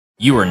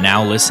You are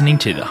now listening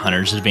to the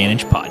Hunter's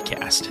Advantage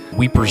podcast.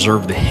 We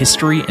preserve the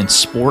history and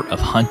sport of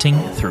hunting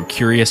through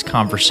curious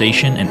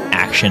conversation and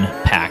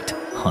action-packed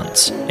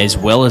hunts, as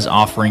well as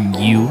offering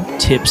you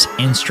tips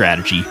and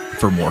strategy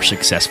for more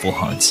successful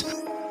hunts.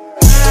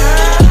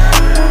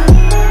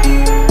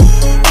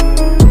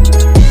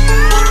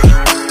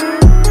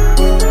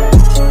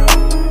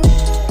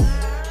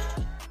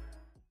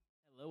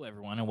 Hello,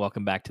 everyone, and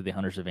welcome back to the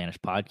Hunter's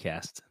Advantage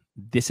podcast.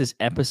 This is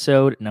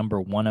episode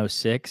number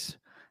 106.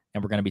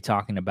 And we're going to be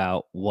talking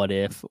about what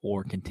if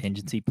or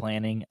contingency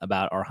planning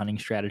about our hunting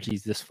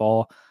strategies this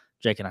fall.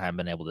 Jake and I haven't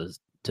been able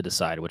to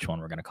decide which one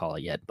we're going to call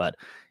it yet. But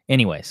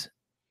anyways,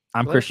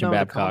 I'm Christian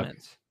Babcock.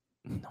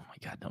 Oh my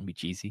God, don't be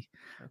cheesy.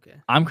 Okay.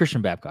 I'm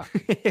Christian Babcock.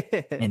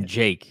 And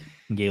Jake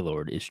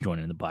Gaylord is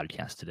joining the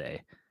podcast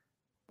today.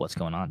 What's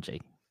going on,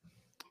 Jake?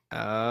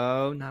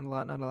 Oh, not a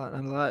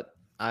lot.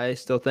 I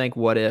still think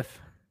what if.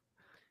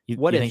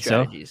 What if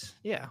strategies? So?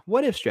 Yeah.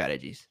 What if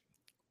strategies?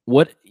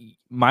 What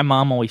my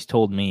mom always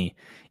told me,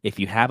 if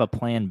you have a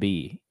plan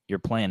B, your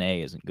plan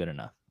A isn't good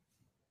enough.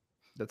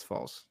 That's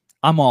false.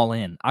 I'm all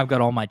in. I've got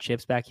all my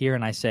chips back here,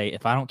 and I say,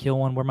 if I don't kill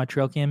one where my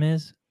trail cam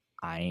is,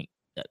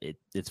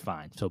 it's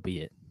fine. So be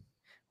it.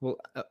 Well,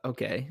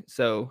 okay.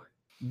 So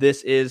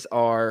this is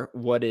our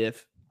what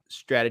if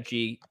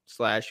strategy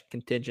 /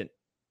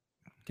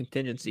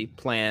 contingency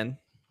plan.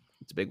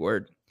 It's a big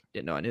word.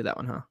 Didn't know I knew that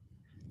one, huh?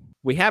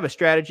 We have a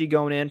strategy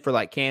going in for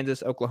like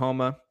Kansas,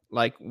 Oklahoma.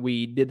 Like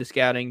we did the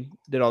scouting,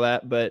 did all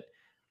that. But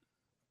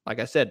like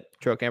I said,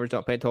 trail cameras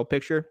don't paint the whole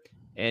picture,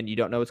 and you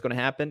don't know what's going to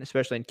happen,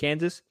 especially in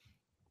Kansas.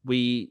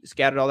 We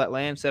scouted all that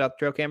land, set out the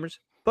trail cameras,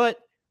 but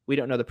we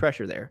don't know the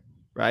pressure there,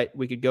 right?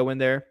 We could go in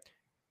there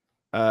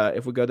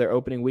if we go there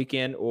opening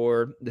weekend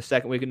or the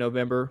second week of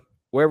November,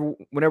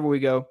 whenever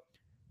we go,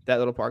 that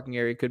little parking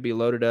area could be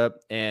loaded up,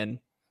 and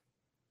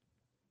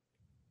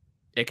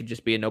it could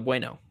just be a no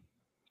bueno.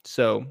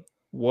 So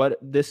what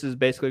this is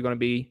basically going to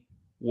be,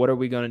 what are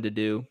we going to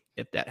do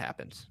if that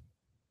happens?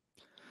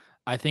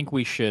 I think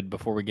we should,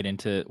 before we get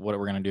into what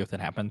we're going to do if that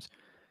happens,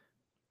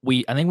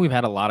 I think we've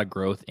had a lot of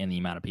growth in the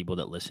amount of people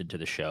that listened to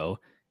the show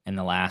in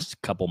the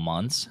last couple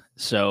months.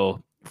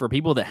 So for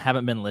people that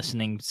haven't been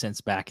listening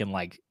since back in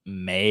like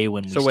May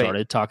when we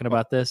started talking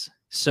about this,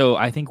 so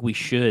I think we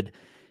should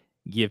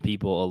give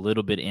people a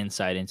little bit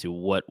insight into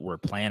what we're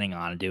planning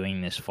on doing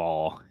this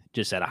fall,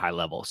 just at a high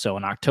level. So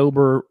in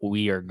October,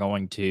 we are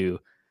going to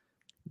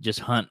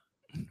just hunt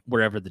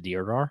wherever the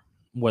deer are,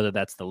 whether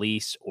that's the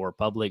lease or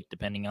public,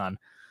 depending on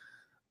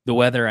the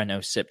weather. I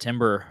know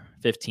September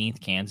 15th,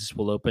 Kansas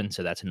will open,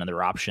 so that's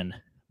another option.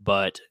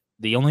 But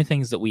the only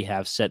things that we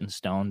have set in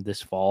stone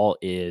this fall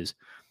is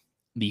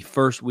the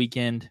first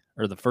weekend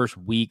or the first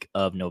week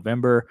of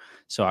November.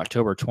 So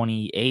October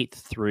 28th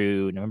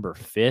through November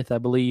 5th, I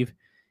believe,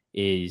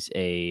 is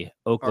a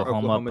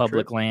Oklahoma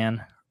public trip.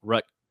 Land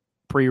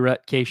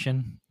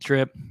pre-rutcation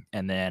trip.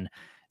 And then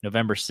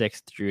November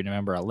 6th through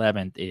November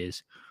 11th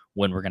is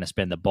when we're going to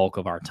spend the bulk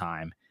of our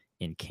time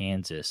in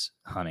Kansas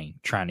hunting,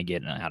 trying to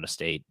get an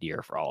out-of-state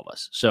deer for all of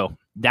us. So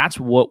that's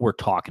what we're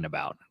talking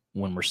about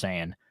when we're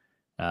saying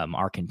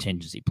our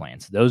contingency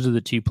plans. Those are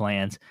the two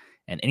plans,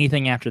 and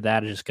anything after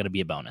that is just going to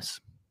be a bonus.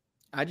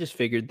 I just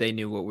figured they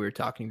knew what we were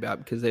talking about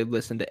because they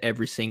listened to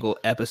every single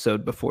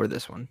episode before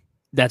this one.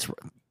 That's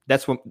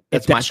if my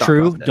that's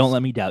true. Process. Don't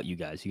let me doubt you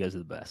guys. You guys are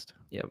the best.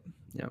 Yep.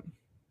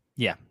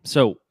 Yeah.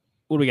 So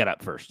what do we got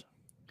up first?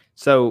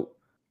 So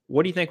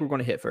what do you think we're going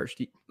to hit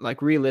first?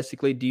 Like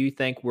realistically, do you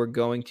think we're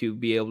going to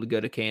be able to go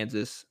to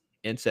Kansas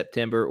in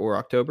September or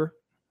October?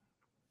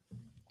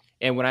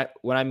 And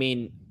when I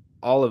mean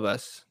all of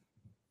us,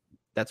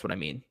 that's what I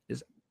mean,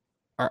 is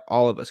are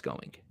all of us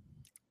going?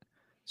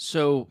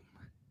 So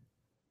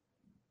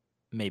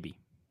maybe.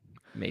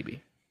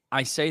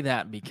 I say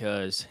that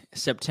because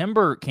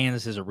September,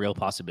 Kansas is a real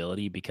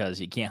possibility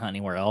because you can't hunt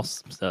anywhere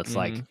else. So it's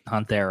like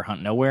hunt there or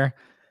hunt nowhere.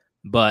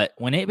 But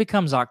when it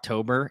becomes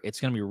October, it's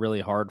going to be really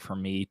hard for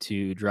me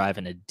to drive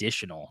an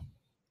additional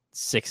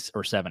 6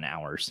 or 7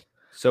 hours.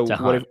 So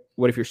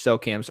what if your cell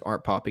cams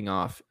aren't popping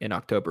off in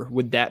October?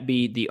 Would that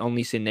be the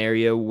only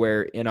scenario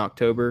where in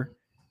October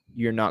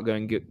you're not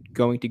going to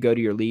go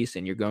to your lease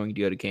and you're going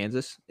to go to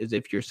Kansas? Is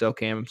if your cell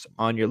cams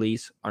on your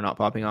lease are not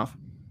popping off?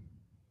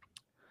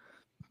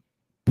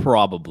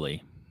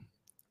 Probably.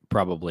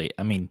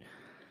 I mean,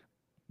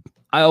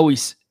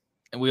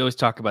 we always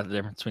talk about the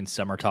difference between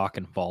summer talk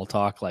and fall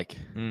talk. Like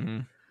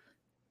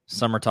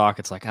summer talk,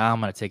 it's like, I'm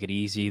going to take it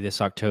easy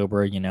this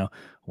October.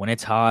 When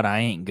it's hot, I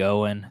ain't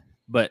going.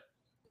 But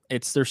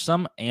there's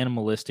some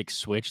animalistic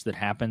switch that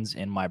happens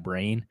in my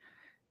brain,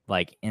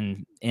 like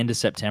into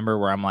September,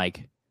 where I'm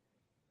like,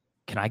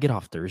 can I get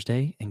off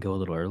Thursday and go a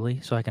little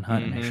early so I can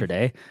hunt an extra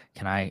day?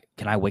 Can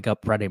I wake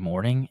up Friday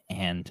morning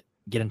and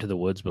get into the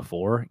woods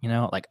before,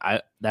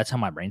 that's how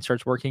my brain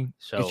starts working.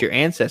 So it's your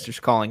ancestors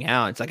calling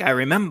out. It's like, I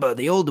remember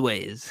the old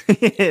ways.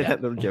 That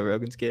little Joe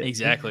Rogan skit.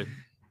 Exactly.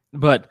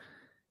 But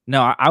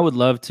no, I would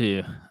love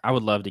to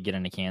get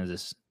into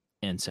Kansas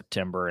in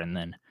September. And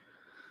then,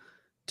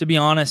 to be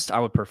honest, I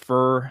would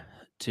prefer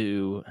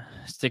to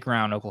stick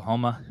around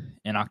Oklahoma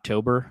in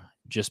October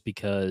just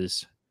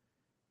because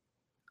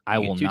I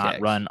You get will 2 not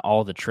tags. run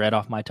all the tread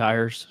off my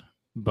tires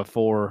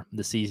before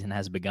the season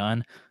has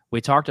begun. We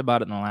talked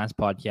about it in the last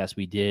podcast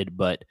we did,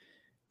 but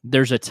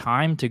there's a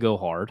time to go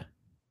hard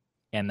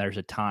and there's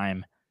a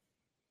time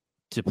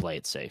to play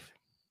it safe.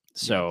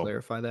 You wanna So,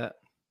 clarify that?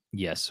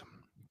 yes,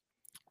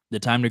 the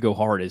time to go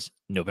hard is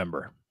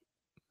November.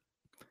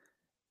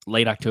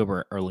 Late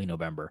October, early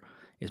November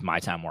is my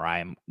time where I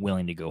am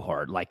willing to go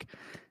hard. Like,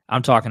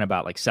 I'm talking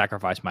about like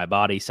sacrifice my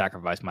body,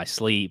 sacrifice my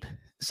sleep,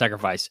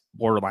 sacrifice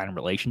borderline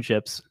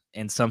relationships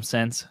in some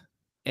sense.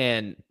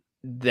 And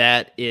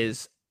that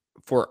is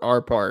for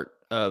our part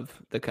of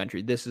the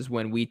country. This is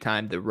when we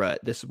time the rut.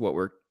 This is what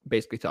we're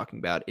basically talking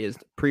about is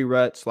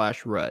pre-rut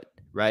 / rut,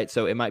 right?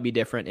 So it might be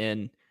different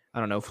in, I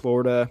don't know,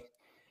 Florida.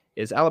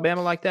 Is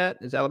Alabama like that?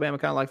 Is Alabama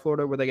kind of like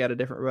Florida where they got a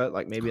different rut,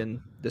 like maybe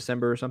in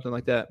December or something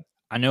like that?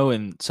 I know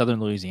in southern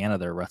Louisiana,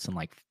 they're ruts in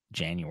like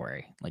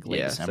January, like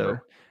late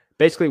December. So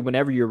basically,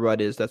 whenever your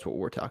rut is, that's what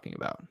we're talking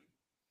about.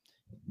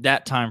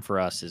 That time for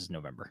us is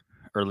November,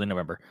 early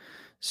November.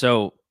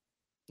 So,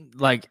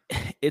 like,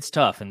 it's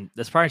tough. And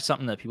that's probably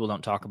something that people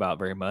don't talk about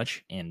very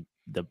much in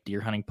the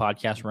deer hunting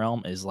podcast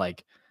realm is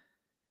like,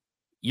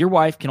 your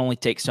wife can only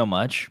take so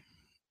much.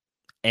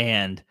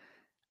 And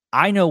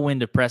I know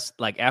when to press,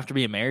 like, after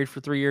being married for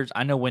 3 years,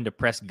 I know when to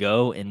press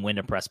go and when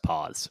to press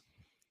pause.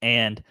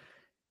 And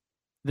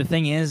the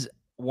thing is,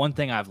 one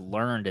thing I've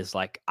learned is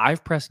like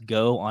I've pressed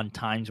go on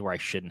times where I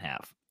shouldn't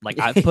have. Like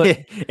I've put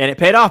and it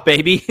paid off,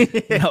 baby.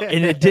 no,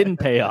 and it didn't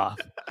pay off.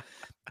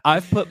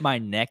 I've put my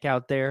neck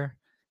out there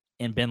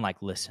and been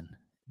like, listen,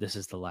 this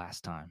is the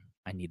last time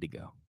I need to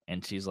go.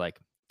 And she's like,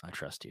 I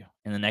trust you.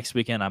 And the next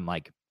weekend, I'm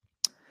like,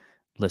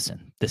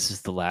 listen, this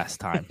is the last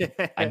time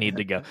I need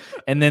to go.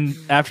 And then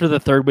after the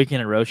third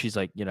weekend in a row, she's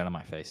like, get out of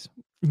my face.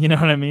 You know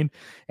what I mean?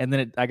 And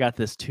then I got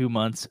this 2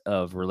 months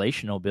of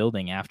relational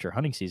building after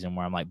hunting season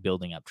where I'm like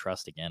building up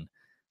trust again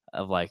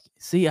of like,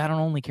 see, I don't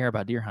only care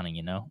about deer hunting,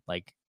 you know,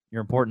 like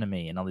you're important to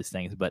me and all these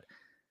things. But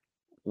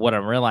what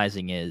I'm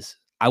realizing is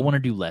I want to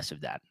do less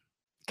of that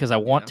because I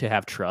want to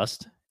have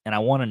trust and I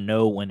want to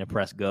know when to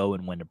press go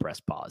and when to press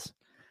pause.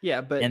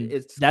 Yeah, but and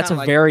it's that's a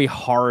like, very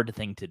hard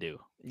thing to do.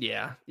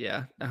 Yeah,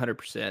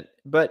 100%.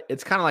 But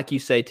it's kind of like you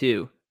say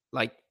too,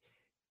 like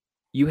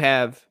you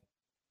have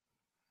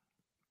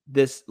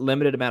this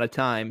limited amount of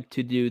time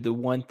to do the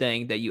one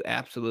thing that you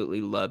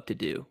absolutely love to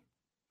do.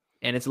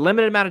 And it's a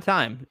limited amount of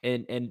time.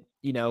 And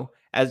you know,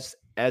 as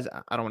I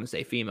don't want to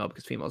say female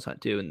because females hunt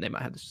too and they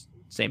might have the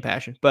same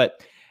passion,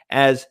 but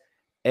as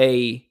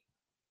a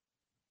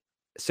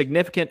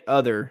significant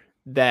other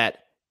that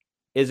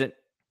isn't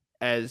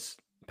as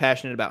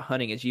passionate about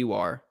hunting as you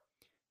are,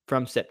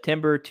 from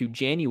September to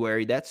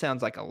January, that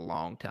sounds like a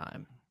long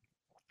time.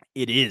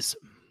 It is.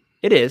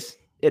 It is.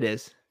 It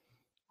is.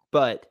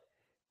 But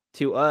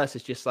to us,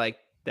 it's just like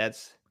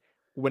that's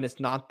when it's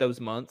not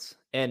those months.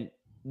 And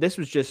this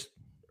was just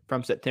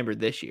from September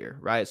this year,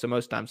 right? So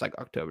most times like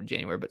October,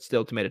 January, but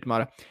still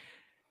tomato.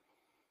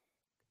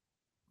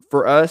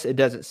 For us, it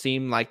doesn't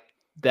seem like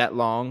that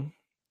long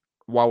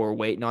while we're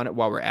waiting on it,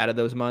 while we're out of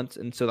those months.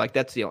 And so like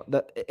that's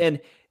and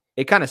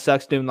it kind of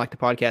sucks doing like the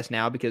podcast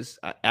now because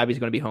Abby's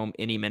going to be home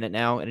any minute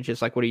now. And it's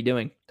just like, what are you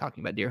doing?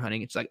 Talking about deer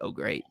hunting. It's like, oh,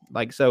 great.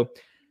 Like, so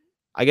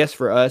I guess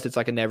for us, it's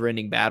like a never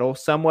ending battle.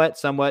 Somewhat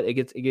it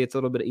gets a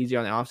little bit easier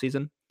on the off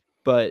season,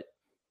 but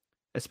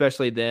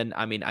especially then,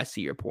 I mean, I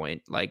see your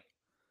point, like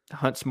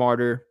hunt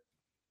smarter.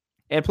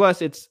 And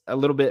plus it's a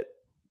little bit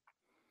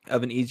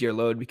of an easier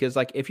load because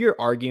like if you're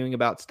arguing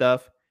about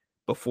stuff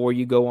before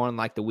you go on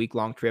like the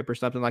week-long trip or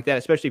something like that,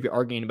 especially if you're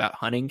arguing about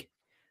hunting,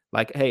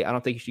 like, hey, I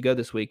don't think you should go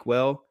this week.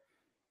 Well,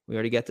 we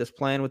already got this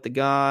plan with the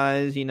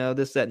guys, you know,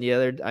 this, that, and the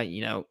other,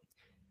 you know.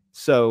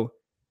 So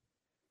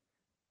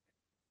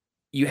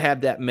you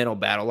have that mental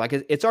battle. Like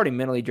it's already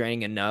mentally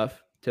draining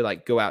enough to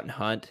like go out and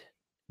hunt.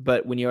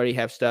 But when you already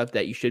have stuff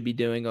that you should be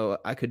doing, oh,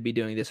 I could be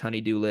doing this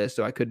honey-do list,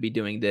 so I could be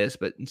doing this,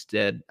 but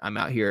instead I'm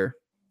out here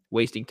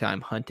wasting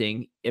time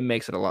hunting, it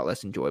makes it a lot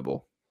less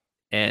enjoyable.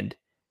 And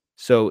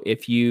so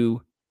if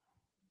you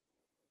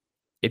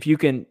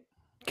can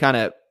kind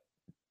of,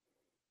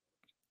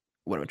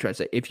 what am I trying to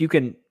say? If you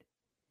can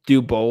do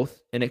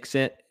both an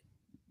extent,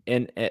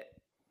 and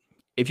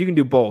if you can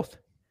do both,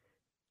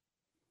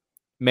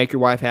 make your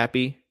wife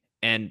happy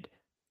and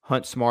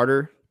hunt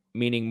smarter,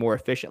 meaning more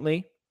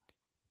efficiently,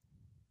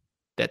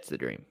 that's the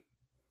dream.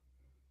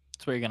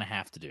 That's what you're gonna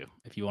have to do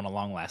if you want a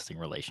long-lasting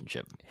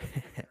relationship.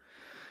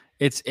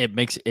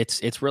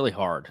 It's really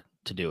hard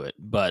to do it,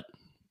 but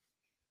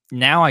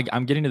now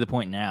I'm getting to the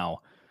point now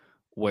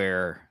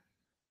where,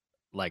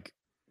 like,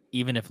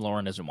 even if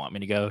Lauren doesn't want me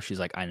to go, she's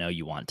like, I know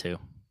you want to.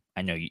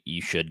 I know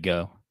you should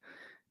go.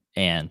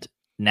 And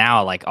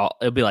now, like,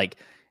 it'll be like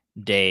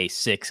day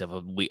 6 of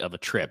a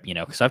trip, you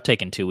know, because I've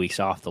taken 2 weeks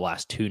off the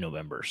last 2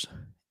 Novembers,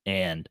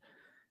 and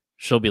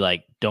she'll be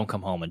like, "Don't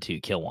come home until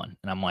you kill one,"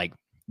 and I'm like,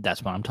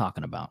 "That's what I'm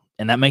talking about,"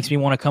 and that makes me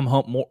want to come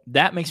home more.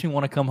 That makes me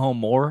want to come home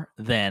more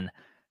than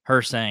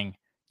her saying,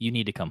 "You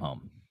need to come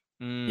home."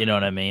 You know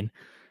what I mean?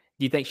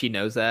 Do you think she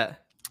knows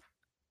that?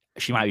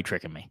 She might be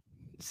tricking me.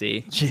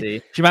 See.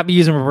 She might be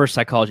using reverse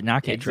psychology. Now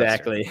I can't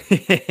trust her.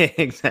 Exactly.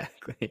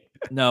 Exactly.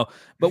 No,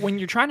 but when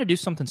you're trying to do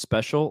something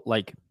special,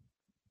 like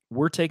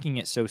we're taking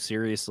it so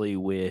seriously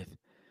with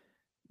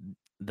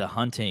the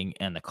hunting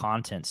and the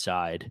content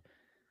side,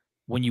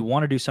 when you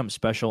want to do something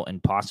special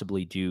and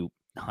possibly do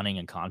hunting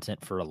and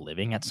content for a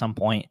living at some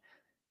point,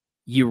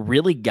 you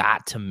really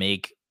got to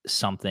make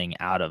something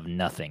out of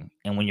nothing.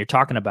 And when you're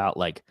talking about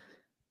like,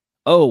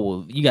 oh,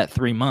 well, you got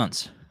 3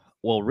 months.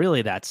 Well,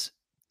 really, that's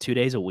 2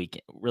 days a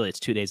week. Really, it's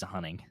 2 days of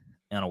hunting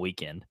on a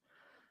weekend,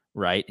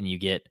 right? And you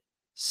get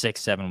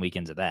 6-7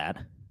 weekends of that.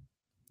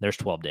 There's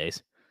 12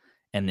 days.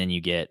 And then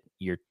you get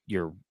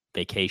your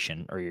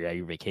vacation or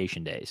your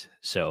vacation days.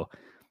 So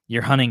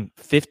you're hunting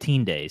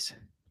 15 days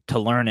to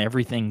learn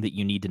everything that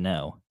you need to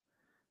know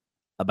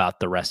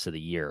about the rest of the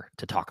year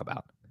to talk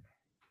about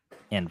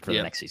and for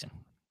the next season.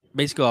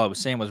 Basically, all I was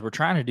saying was we're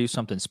trying to do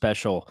something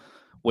special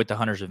with the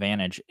Hunter's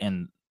Advantage,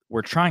 and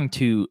we're trying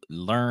to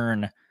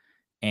learn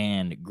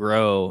and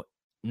grow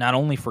not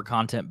only for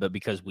content, but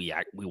because we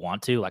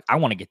want to. Like, I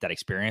want to get that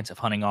experience of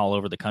hunting all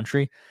over the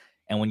country.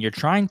 And when you're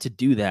trying to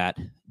do that,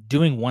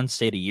 doing one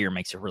state a year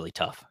makes it really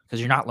tough because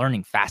you're not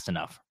learning fast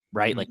enough,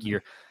 right? Mm-hmm. Like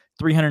you're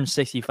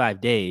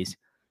 365 days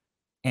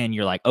and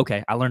you're like,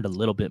 okay, I learned a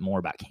little bit more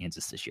about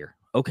Kansas this year.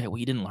 Okay, well,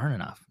 you didn't learn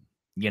enough,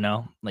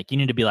 Like you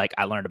need to be like,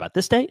 I learned about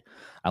this state.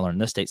 I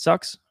learned this state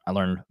sucks. I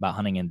learned about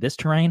hunting in this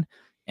terrain.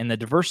 And the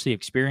diversity of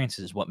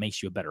experiences is what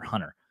makes you a better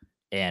hunter.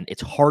 And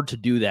it's hard to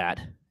do that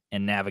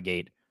and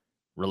navigate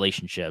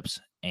relationships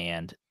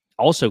and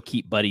also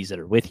keep buddies that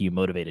are with you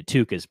motivated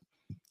too, because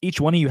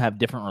each one of you have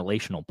different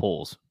relational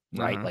pulls,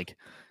 right? Uh-huh. Like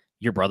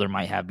your brother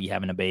might be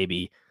having a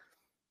baby.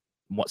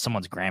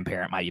 Someone's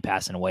grandparent might be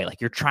passing away.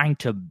 Like you're trying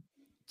to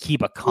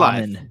keep a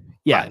common,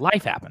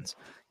 life happens.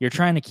 You're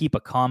trying to keep a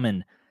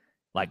common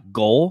like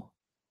goal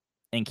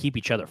and keep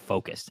each other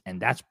focused.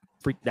 And that's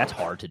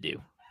hard to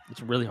do.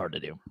 It's really hard to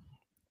do,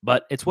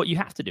 but it's what you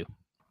have to do.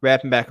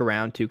 Wrapping back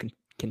around to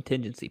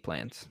contingency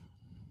plans.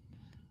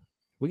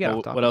 We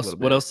got what else?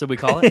 What else did we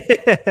call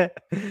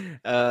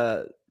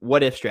it?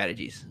 What if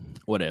strategies?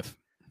 What if?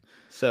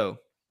 So,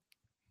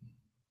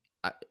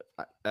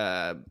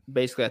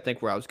 basically, I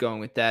think where I was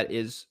going with that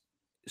is,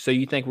 so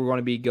you think we're going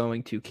to be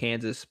going to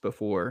Kansas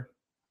before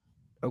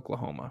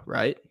Oklahoma,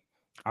 right?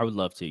 I would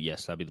love to.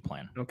 Yes, that'd be the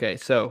plan. Okay,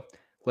 so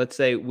let's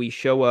say we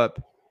show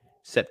up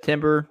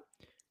September,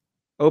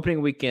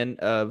 opening weekend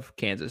of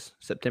Kansas,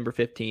 September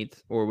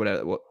 15th or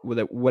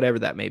whatever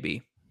that may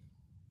be.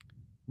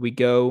 We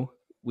go.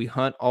 We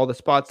hunt all the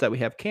spots that we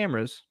have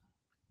cameras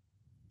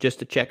just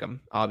to check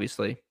them,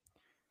 obviously.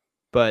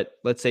 But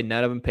let's say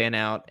none of them pan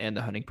out and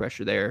the hunting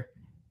pressure there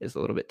is a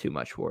little bit too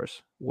much for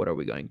us. What are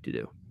we going to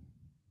do?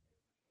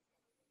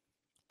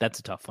 That's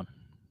a tough one.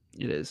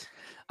 It is.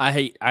 I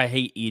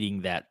hate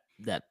eating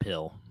that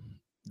pill,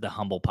 the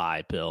humble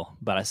pie pill,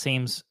 but it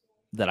seems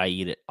that I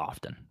eat it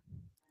often.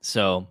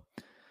 So,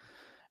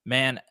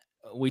 man,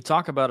 we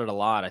talk about it a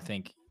lot, I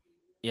think,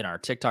 in our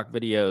TikTok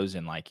videos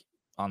and like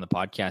on the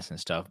podcast and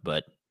stuff,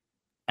 but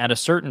at a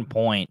certain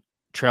point,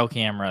 trail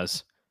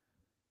cameras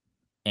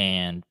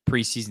and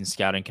preseason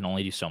scouting can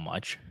only do so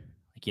much.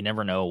 Like you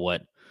never know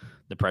what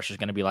the pressure is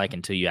going to be like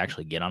until you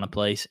actually get on a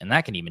place, and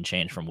that can even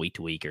change from week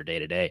to week or day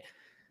to day.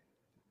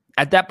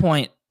 At that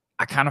point,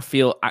 I kind of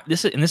feel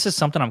this is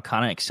something I'm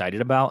kind of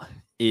excited about,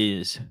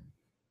 is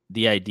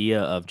the idea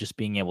of just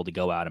being able to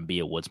go out and be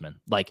a woodsman.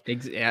 Like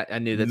I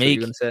knew that's what you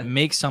were going to say.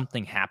 Make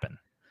something happen.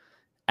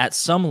 At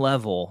some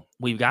level,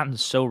 we've gotten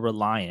so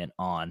reliant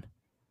on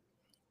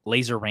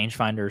laser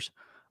rangefinders,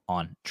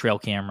 on trail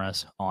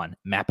cameras, on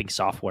mapping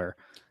software.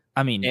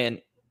 I mean,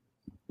 and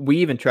we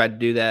even tried to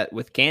do that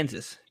with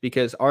Kansas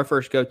because our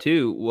first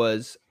go-to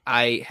was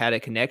I had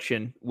a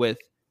connection with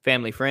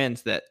family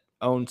friends that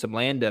owned some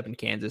land up in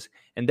Kansas.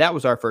 And that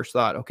was our first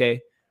thought.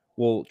 Okay,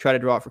 we'll try to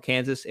draw it for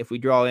Kansas. If we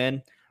draw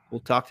in, we'll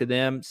talk to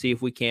them, see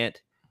if we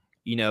can't,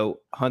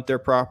 hunt their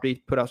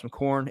property, put out some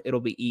corn. It'll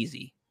be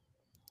easy.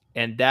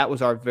 And that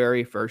was our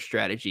very first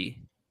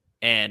strategy.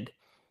 And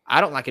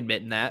I don't like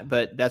admitting that,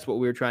 but that's what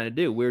we were trying to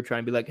do. We were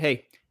trying to be like,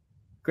 hey,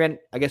 Grant,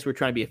 I guess we're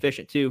trying to be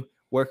efficient too.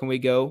 Where can we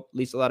go?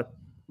 Least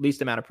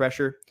amount of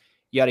pressure,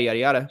 yada, yada,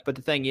 yada. But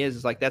the thing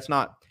is like, I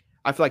feel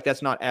like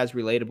that's not as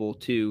relatable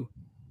to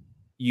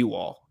you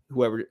all,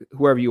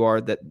 whoever you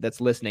are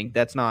that's listening.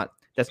 That's not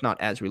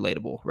as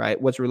relatable, right?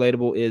 What's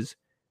relatable is,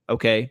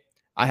 okay,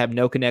 I have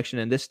no connection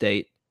in this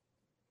state.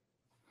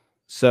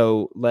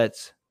 So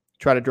let's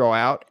try to draw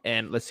out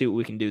and let's see what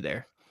we can do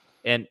there.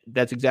 And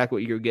that's exactly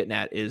what you're getting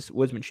at, is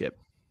woodsmanship.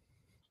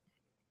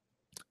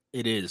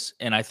 It is.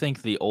 And I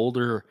think the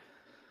older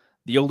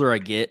I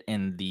get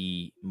and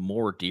the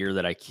more deer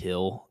that I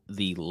kill,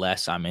 the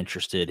less I'm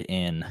interested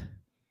in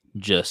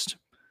just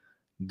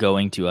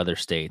going to other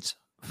states,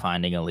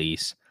 finding a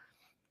lease,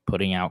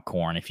 putting out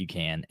corn if you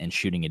can, and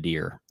shooting a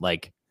deer.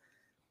 Like,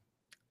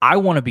 I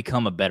want to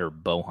become a better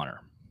bow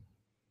hunter.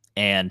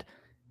 And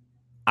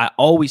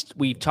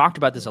we've talked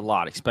about this a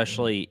lot,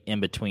 especially in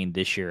between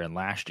this year and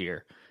last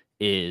year,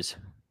 is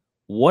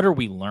what are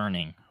we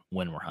learning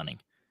when we're hunting?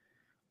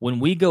 When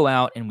we go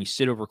out and we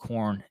sit over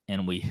corn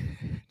and we,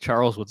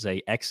 Charles would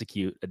say,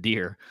 execute a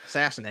deer,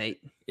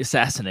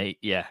 assassinate.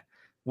 Yeah.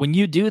 When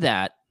you do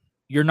that,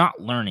 you're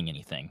not learning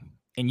anything.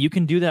 And you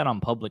can do that on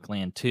public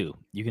land too.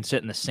 You can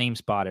sit in the same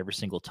spot every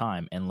single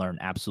time and learn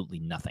absolutely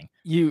nothing.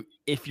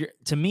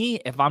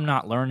 If I'm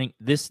not learning,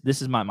 this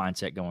is my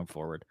mindset going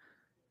forward.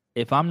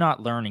 If I'm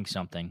not learning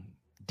something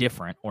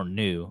different or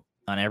new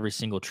on every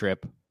single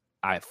trip,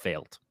 I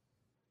failed.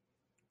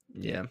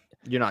 Yeah.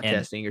 You're not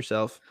testing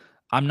yourself.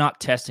 I'm not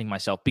testing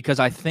myself because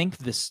I think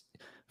this,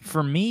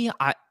 for me,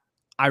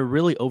 I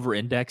really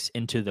over-index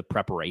into the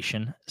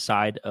preparation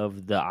side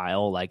of the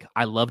aisle. Like,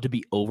 I love to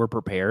be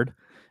over-prepared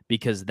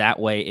because that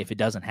way, if it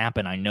doesn't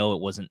happen, I know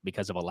it wasn't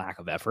because of a lack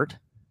of effort,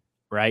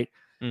 right?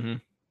 Mm-hmm.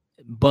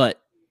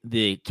 But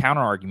the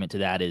counter argument to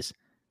that is,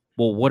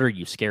 well, what are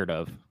you scared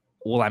of?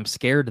 Well, I'm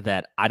scared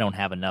that I don't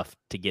have enough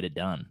to get it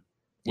done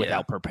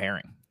without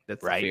preparing.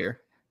 That's right? The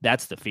fear.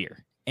 That's the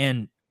fear.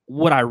 And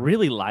what I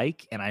really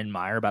like and I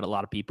admire about a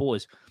lot of people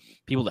is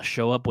people that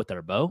show up with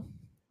their bow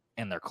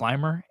and their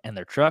climber and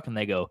their truck and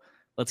they go,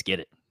 let's get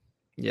it.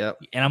 Yep.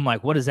 And I'm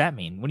like, what does that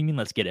mean? What do you mean,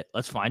 let's get it?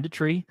 Let's find a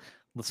tree.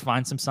 Let's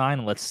find some sign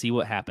and let's see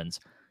what happens.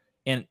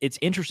 And it's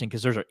interesting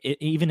because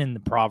even in the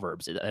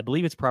Proverbs, I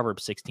believe it's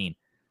Proverbs 16,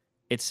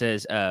 it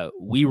says,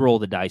 we roll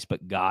the dice,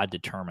 but God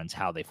determines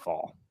how they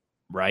fall,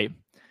 right?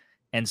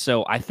 And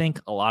so I think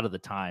a lot of the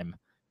time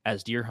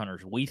as deer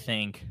hunters, we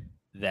think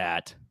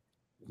that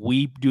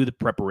we do the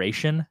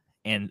preparation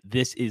and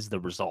this is the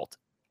result.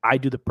 I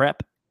do the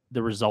prep.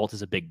 The result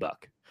is a big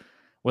buck,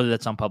 whether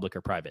that's on public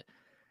or private.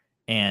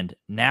 And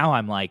now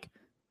I'm like,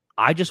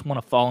 I just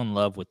want to fall in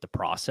love with the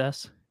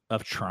process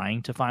of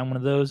trying to find one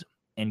of those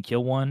and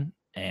kill one.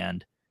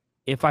 And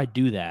if I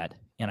do that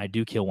and I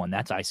do kill one,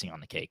 that's icing on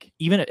the cake.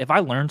 Even if I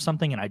learn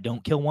something and I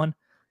don't kill one,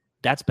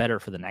 that's better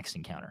for the next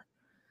encounter.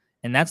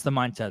 And that's the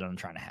mindset I'm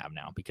trying to have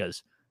now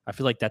because I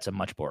feel like that's a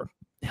much more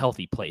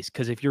healthy place.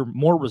 Because if you're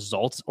more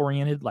results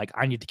oriented, like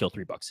I need to kill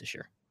 3 bucks this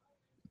year.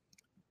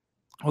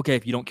 Okay,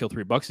 if you don't kill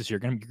 3 bucks this year,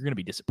 you're gonna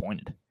be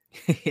disappointed.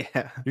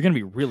 Yeah, you're gonna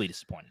be really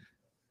disappointed.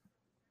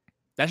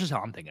 That's just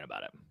how I'm thinking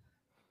about it.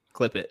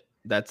 Clip it.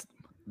 That's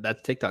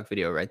TikTok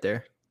video right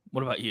there.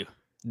 What about you?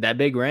 That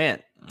big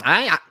rant.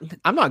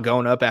 I'm not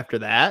going up after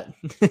that.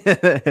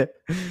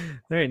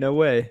 There ain't no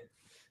way.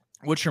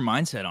 What's your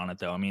mindset on it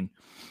though? I mean,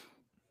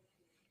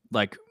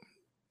 like,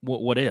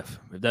 what if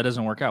that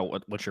doesn't work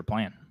out? What's your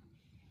plan?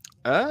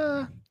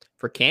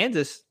 For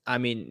Kansas, I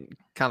mean,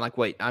 kind of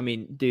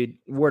like dude,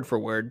 word for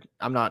word.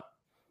 I'm not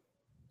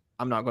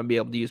going to be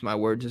able to use my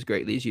words as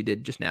greatly as you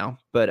did just now,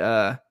 but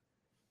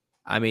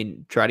I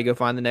mean, try to go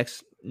find the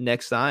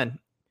next sign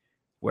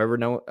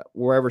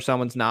wherever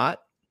someone's not.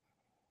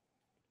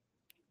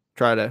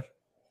 Try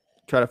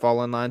to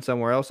fall in line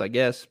somewhere else, I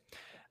guess.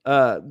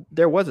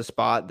 There was a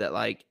spot that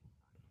like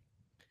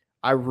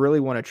I really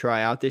want to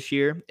try out this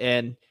year,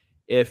 and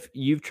if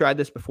you've tried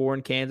this before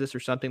in Kansas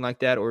or something like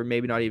that, or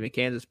maybe not even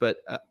Kansas, but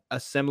a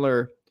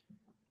similar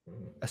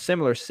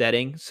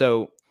setting.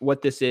 So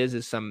what this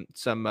is some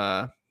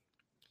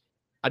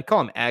I'd call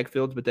them ag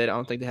fields, but I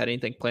don't think they had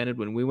anything planted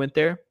when we went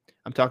there.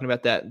 I'm talking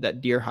about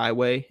that deer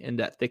highway and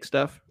that thick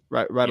stuff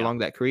right along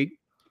that creek.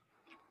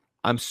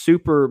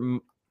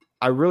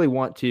 I really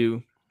want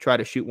to try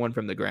to shoot one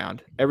from the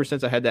ground. Ever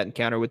since I had that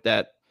encounter with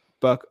that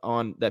buck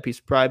on that piece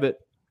of private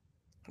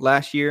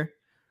last year,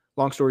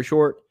 long story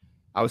short,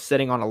 I was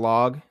sitting on a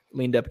log,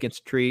 leaned up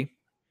against a tree,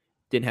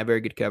 didn't have very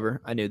good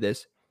cover. I knew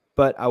this,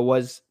 but I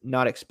was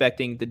not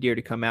expecting the deer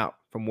to come out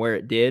from where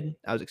it did.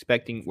 I was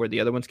expecting where the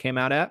other ones came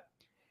out at,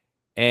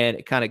 and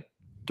it kind of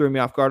threw me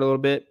off guard a little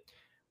bit.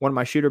 One of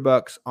my shooter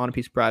bucks on a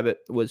piece of private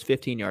was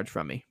 15 yards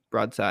from me,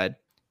 broadside,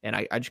 and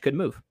I just couldn't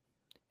move.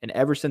 And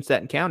ever since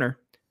that encounter,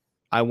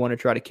 I want to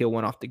try to kill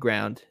one off the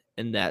ground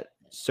in that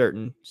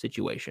certain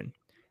situation.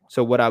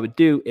 So what I would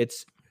do,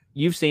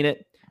 you've seen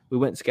it. We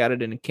went and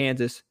scouted it in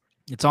Kansas.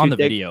 It's on the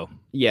video.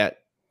 Yeah,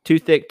 too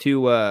thick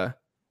to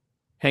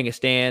hang a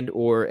stand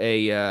or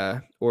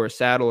a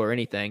saddle or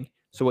anything.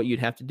 So what you'd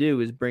have to do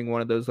is bring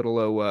one of those little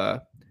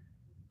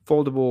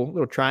foldable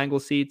little triangle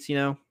seats,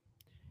 kind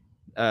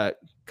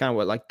of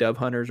what like dove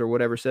hunters or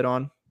whatever sit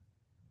on.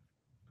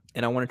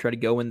 And I want to try to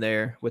go in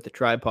there with a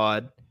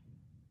tripod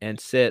and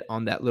sit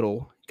on that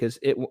little, because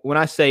when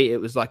I say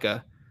it was like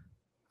I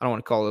don't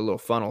want to call it a little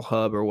funnel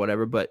hub or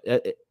whatever, but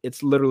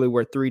it's literally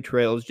where 3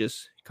 trails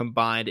just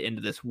combined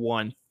into this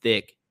one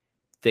thick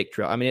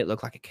trail. I mean, it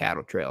looked like a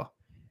cattle trail.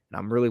 And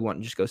I'm really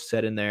wanting to just go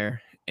sit in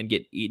there and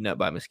get eaten up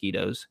by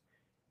mosquitoes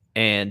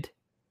and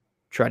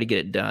try to get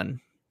it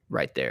done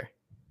right there.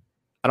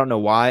 I don't know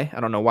why. I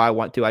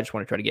want to. I just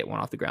want to try to get one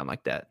off the ground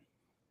like that.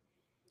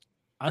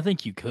 I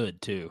think you could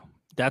too.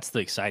 That's the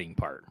exciting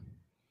part.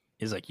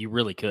 Is like you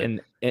really could.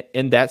 And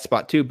in that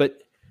spot too. But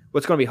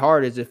what's going to be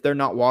hard is if they're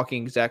not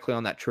walking exactly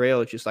on that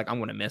trail, it's just like I'm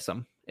going to miss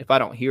them. If I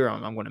don't hear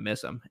them, I'm going to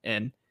miss them.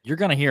 And you're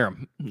going to hear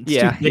them.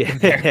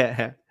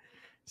 Yeah.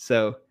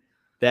 So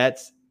that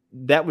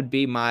would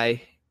be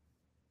my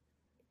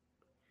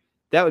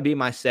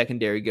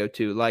secondary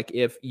go-to. Like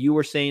if you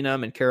were seeing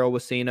them and Carol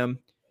was seeing them,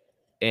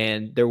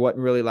 and there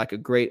wasn't really like a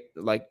great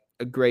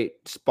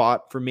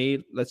spot for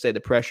me. Let's say the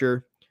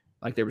pressure,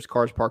 like there was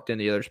cars parked in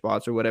the other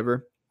spots or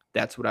whatever.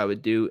 That's what I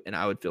would do, and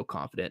I would feel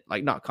confident.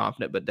 Like not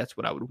confident, but that's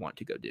what I would want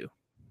to go do.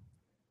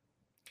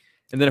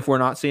 And then if we're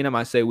not seeing them,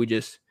 I say we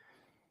just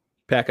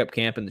pack up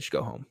camp and just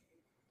go home.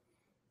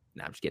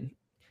 No, I'm just kidding.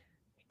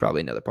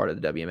 Probably another part of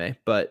the WMA,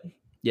 but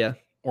yeah.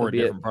 Or a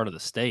different part of the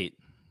state.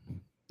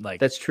 Like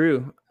that's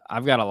true.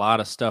 I've got a lot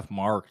of stuff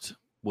marked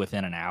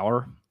within an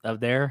hour of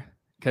there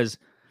because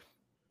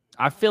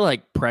I feel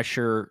like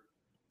pressure,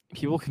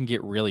 people can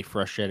get really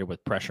frustrated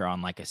with pressure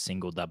on like a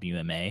single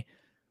WMA.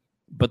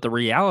 But the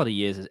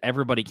reality is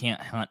everybody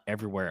can't hunt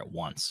everywhere at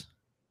once,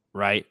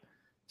 right?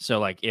 So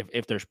like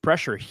if there's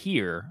pressure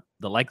here,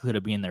 the likelihood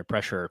of being there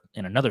pressure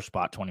in another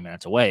spot 20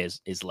 minutes away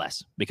is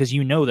less because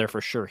you know they're for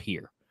sure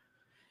here.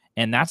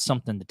 And that's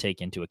something to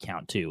take into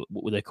account too.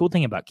 The cool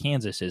thing about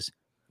Kansas is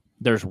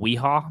there's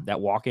Weehaw,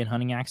 that walk-in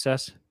hunting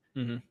access,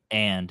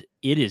 and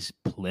it is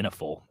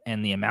plentiful.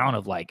 And the amount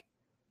of like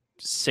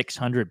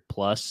 600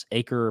 plus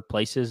acre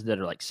places that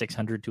are like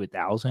 600 to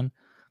 1,000,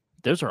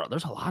 there's a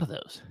lot of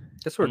those.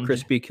 That's where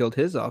Crispy killed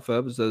his off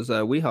of, is those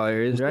Weehaw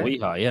areas, right?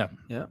 Weehaw,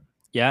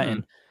 yeah.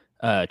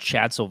 And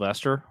Chad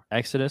Sylvester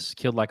Exodus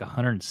killed like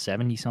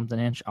 170 something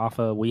inch off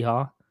of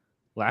Weehaw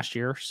last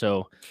year.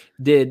 So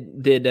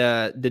did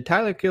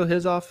Tyler kill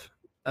his off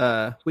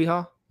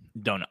Weehaw?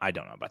 I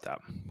don't know about that.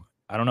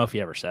 I don't know if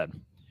he ever said.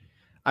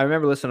 I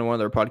remember listening to one of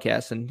their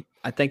podcasts, and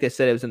I think they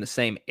said it was in the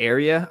same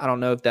area. I don't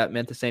know if that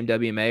meant the same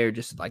WMA or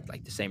just like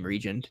the same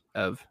region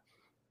of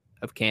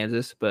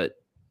Kansas, but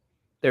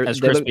as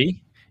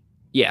Crispy.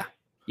 Yeah.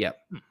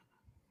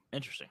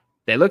 Interesting.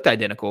 They looked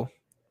identical,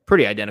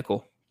 pretty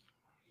identical.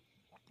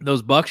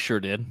 Those bucks sure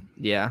did.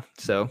 Yeah.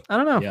 So I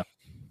don't know.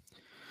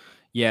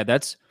 Yeah.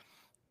 That's.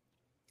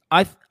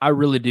 I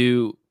really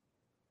do.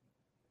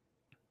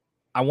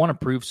 I want to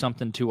prove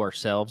something to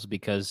ourselves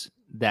because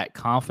that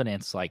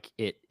confidence, like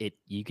it,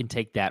 you can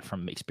take that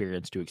from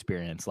experience to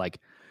experience. Like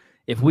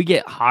if we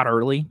get hot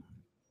early,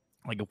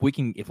 like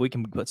if we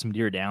can put some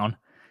deer down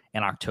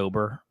in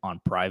October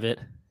on private,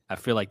 I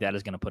feel like that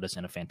is going to put us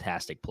in a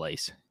fantastic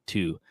place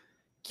to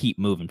keep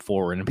moving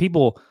forward. And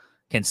people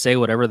can say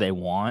whatever they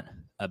want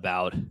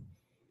about,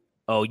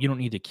 oh, you don't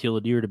need to kill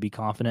a deer to be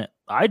confident.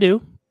 I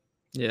do.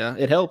 Yeah,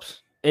 it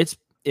helps.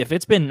 If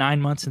it's been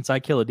 9 months since I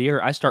kill a deer,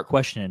 I start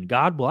questioning,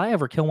 God, will I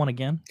ever kill one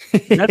again?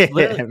 That's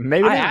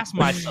maybe I ask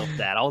myself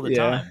that all the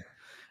time.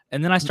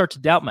 And then I start to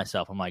doubt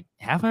myself. I'm like,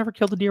 have I ever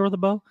killed a deer with a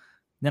bow?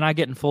 Then I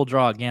get in full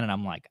draw again, and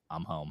I'm like,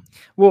 I'm home.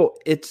 Well,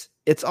 it's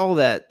all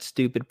that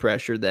stupid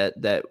pressure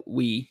that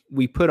we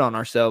put on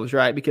ourselves,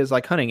 right? Because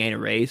like hunting ain't a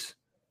race.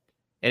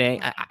 It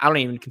ain't. I don't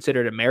even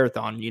consider it a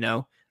marathon.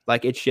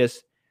 Like it's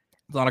just.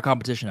 It's not a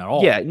competition at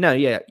all. Yeah, no,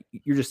 yeah.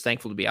 You're just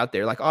thankful to be out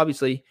there. Like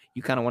obviously,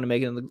 you kind of want to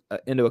make it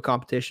into a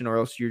competition, or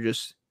else you're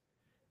just.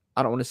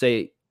 I don't want to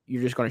say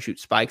you're just going to shoot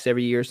spikes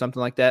every year or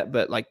something like that,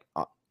 but like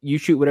you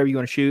shoot whatever you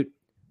want to shoot,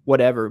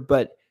 whatever.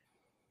 But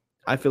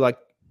I feel like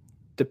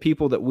the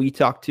people that we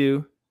talk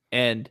to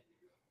and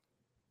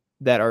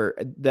that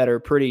are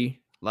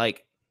pretty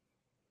like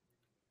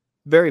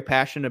very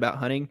passionate about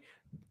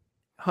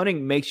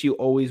hunting makes you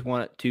always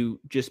want to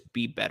just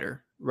be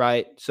better,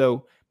 right?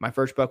 So my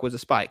first buck was a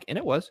spike, and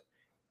it was.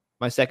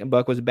 My second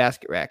buck was a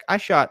basket rack. I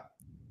shot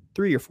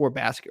 3 or 4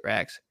 basket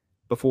racks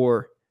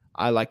before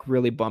I like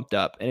really bumped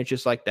up, and it's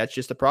just like that's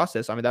just the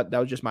process. I mean that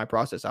was just my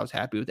process. I was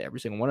happy with every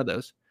single one of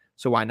those,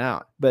 so why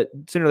not? But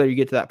sooner or later you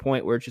get to that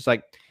point where it's just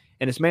like,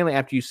 and it's mainly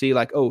after you see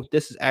like, oh,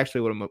 this is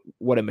actually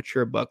what a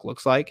mature buck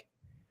looks like.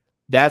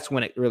 That's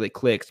when it really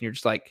clicks, and you're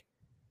just like,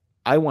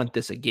 I want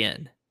this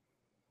again.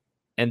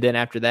 And then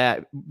after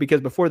that,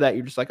 because before that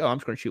you're just like, oh, I'm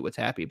just going to shoot what's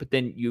happy. But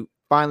then you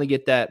finally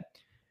get that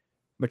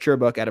mature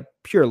buck out of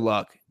pure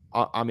luck.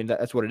 I mean,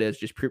 that's what it is,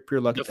 just pure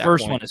luck. The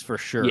first one is for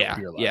sure. Yeah,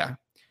 pure luck. Yeah.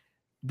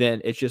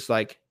 Then it's just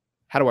like,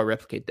 how do I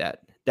replicate that?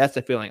 That's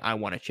the feeling I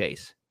want to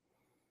chase.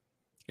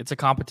 It's a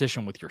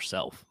competition with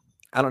yourself.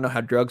 I don't know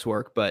how drugs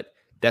work, but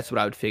that's what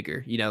I would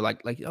figure.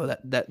 Like oh,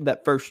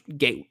 that first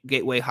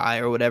gateway high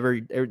or whatever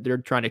they're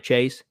trying to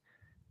chase.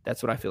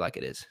 That's what I feel like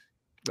it is.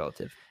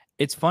 Relative.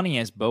 It's funny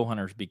as bow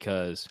hunters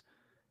because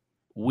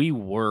we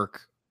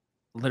work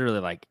literally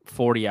like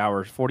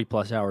 40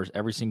 plus hours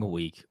every single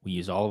week. We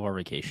use all of our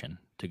vacation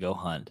to go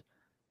hunt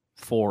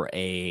for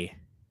a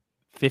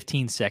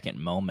 15-second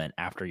moment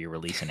after you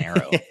release an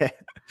arrow.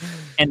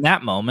 And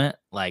that moment,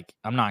 like,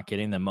 I'm not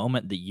kidding, the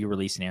moment that you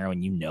release an arrow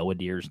and you know a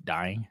deer's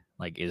dying,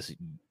 like, is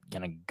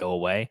going to go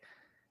away,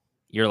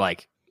 you're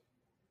like,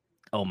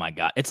 oh my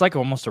God. It's like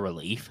almost a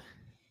relief,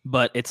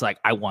 but it's like,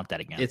 I want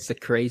that again. It's the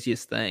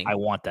craziest thing. I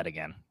want that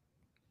again.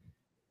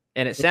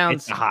 And it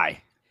sounds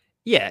high.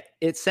 Yeah.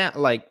 It sounds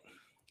like,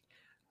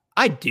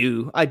 I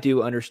do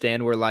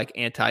understand where like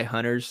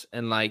anti-hunters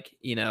and like,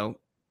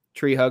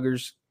 tree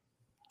huggers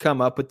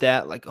come up with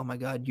that. Like, oh my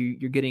God,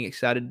 you're getting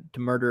excited to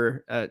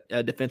murder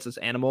a defenseless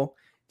animal.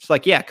 It's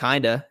like, yeah,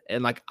 kind of.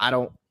 And like, I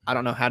don't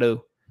know how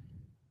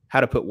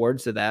to put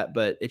words to that,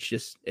 but it's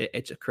just,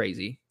 it's a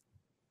crazy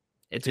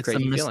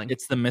feeling.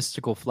 It's the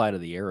mystical flight of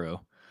the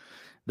arrow.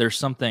 There's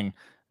something,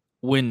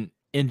 when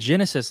in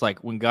Genesis,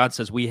 like when God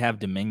says we have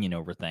dominion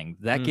over things,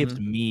 that gives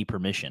Mm-hmm. me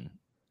permission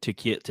to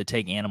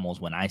take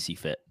animals when I see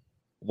fit.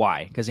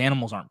 Why? Because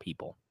animals aren't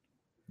people.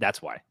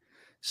 That's why.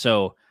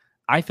 So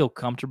I feel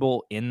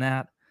comfortable in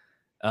that.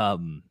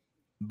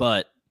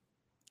 But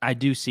I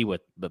do see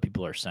what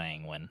people are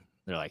saying when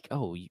they're like,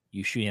 "Oh,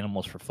 you shoot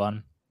animals for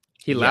fun."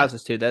 He Yeah. allows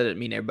us to. That doesn't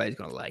mean everybody's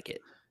gonna like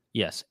it.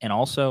 Yes, and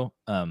also,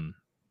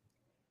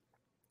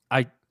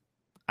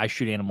 I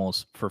shoot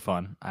animals for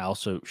fun. I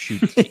also shoot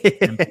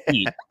them to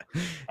eat.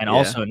 And Yeah.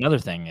 also another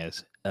thing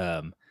is,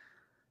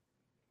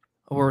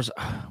 where's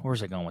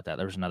I going with that?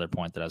 There was another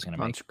point that I was going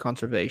to make.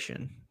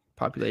 Conservation,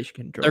 population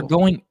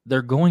control.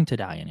 They're going to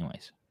die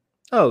anyways.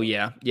 Oh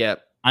yeah, yeah.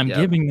 I'm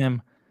giving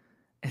them.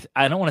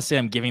 I don't want to say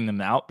I'm giving them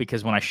out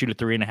because when I shoot a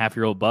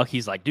 3.5-year-old buck,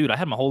 he's like, "Dude, I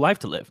had my whole life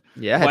to live."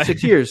 Yeah, I had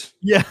 6 years.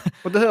 Yeah.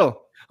 What the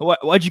hell?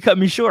 Why'd you cut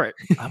me short?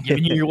 I'm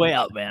giving you your way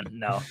out, man.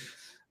 No.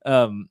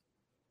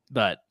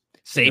 But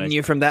Saving anyways,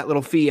 you from that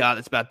little Fiat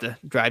that's about to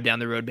drive down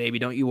the road, baby.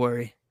 Don't you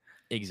worry.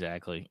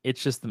 exactly.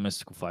 It's just the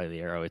mystical flight of the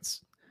arrow.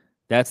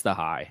 That's the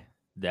high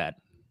that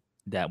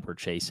we're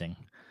chasing,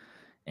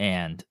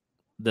 and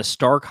the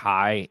stark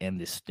high and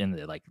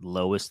the like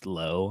lowest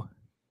low.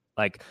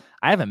 Like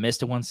I haven't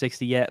missed a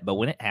 160 yet, but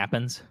when it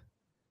happens,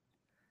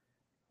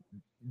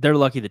 they're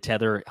lucky the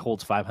tether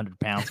holds 500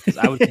 pounds because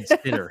I would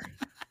consider.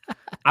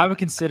 I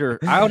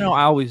don't know.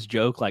 I always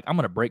joke like I'm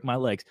gonna break my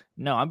legs.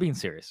 No, I'm being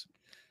serious.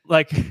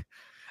 Like,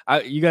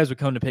 you guys would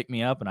come to pick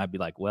me up, and I'd be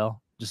like,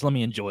 "Well, just let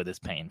me enjoy this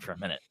pain for a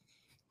minute."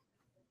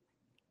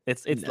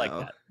 It's like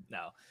that.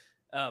 No,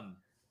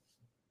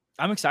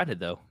 I'm excited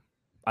though.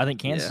 I think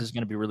Kansas is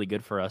going to be really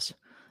good for us,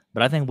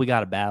 but I think we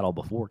got a battle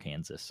before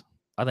Kansas.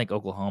 I think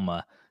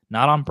Oklahoma,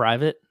 not on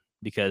private,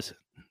 because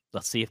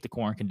let's see if the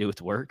corn can do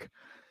its work.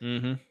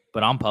 Mm-hmm.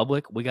 But on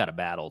public, we got a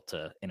battle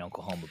in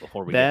Oklahoma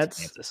before we get to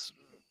Kansas.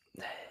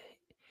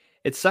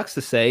 It sucks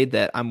to say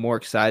that I'm more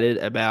excited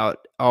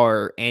about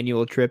our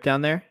annual trip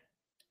down there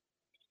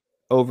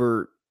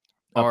over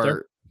Up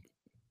there?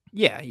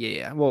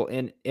 Yeah. Well,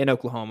 in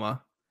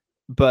Oklahoma,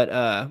 but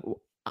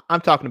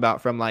I'm talking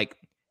about from like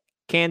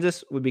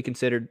Kansas would be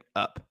considered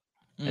up,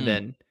 and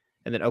then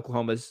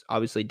Oklahoma's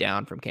obviously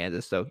down from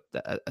Kansas, so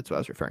that's what I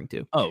was referring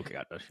to. Oh, okay,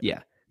 gotcha.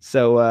 Yeah.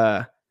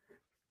 So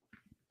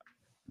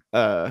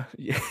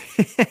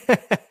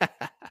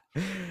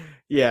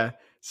yeah.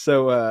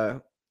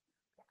 So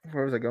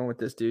where was I going with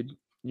this, dude?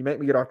 You make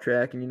me get off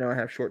track, and you know I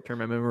have short-term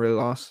memory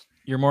loss.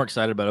 You're more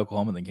excited about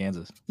Oklahoma than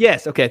Kansas.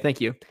 Yes. Okay.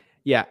 Thank you.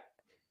 Yeah.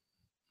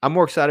 I'm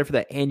more excited for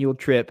that annual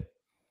trip.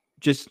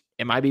 Just,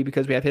 it might be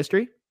because we have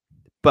history,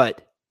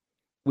 but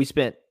we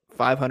spent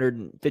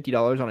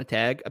 $550 on a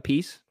tag a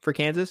piece for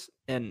Kansas.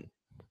 And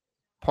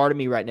part of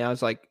me right now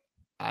is like,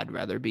 I'd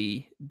rather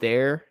be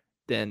there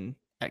than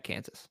at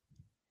Kansas.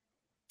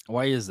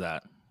 Why is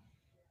that?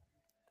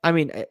 I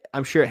mean,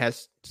 I'm sure it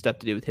has stuff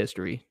to do with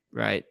history,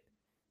 right?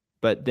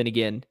 But then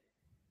again,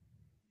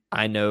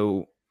 I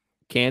know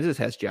Kansas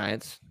has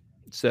giants.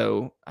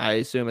 So I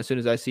assume as soon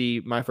as I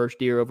see my first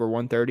deer over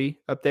 130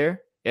 up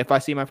there, if I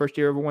see my first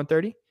deer over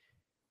 130,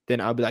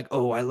 then I'll be like,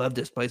 oh, I love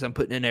this place. I'm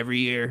putting in every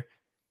year.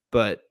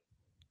 But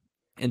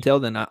until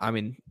then, I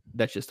mean,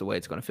 that's just the way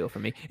it's going to feel for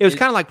me. It was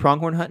kind of like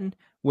pronghorn hunting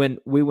when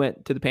we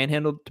went to the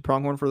Panhandle to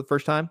pronghorn for the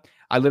first time.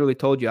 I literally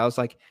told you, I was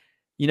like,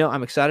 you know,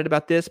 I'm excited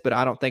about this, but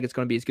I don't think it's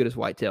going to be as good as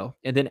whitetail.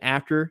 And then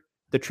after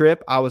the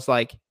trip, I was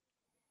like,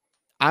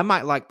 I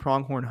might like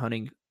pronghorn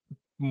hunting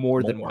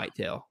more than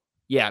whitetail.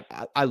 Yeah,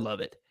 I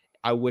love it.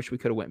 I wish we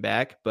could have went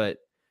back, but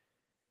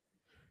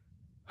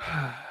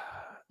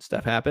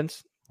stuff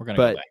happens. We're gonna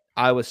go back.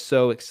 I was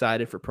so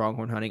excited for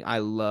pronghorn hunting. I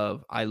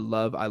love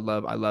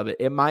it.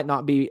 It might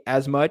not be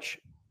as much,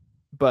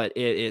 but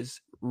it is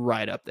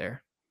right up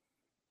there.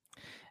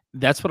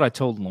 That's what I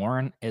told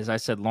Lauren. Is I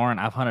said, Lauren,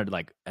 I've hunted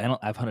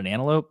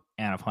antelope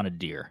and I've hunted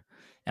deer,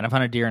 and I've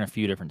hunted deer in a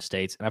few different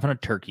states, and I've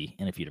hunted turkey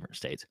in a few different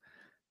states.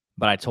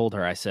 But I told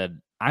her, I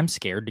said, I'm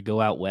scared to go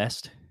out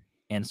west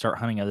and start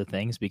hunting other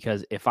things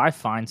because if I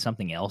find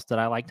something else that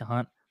I like to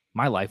hunt,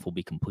 my life will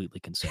be completely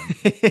consumed.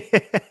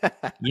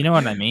 You know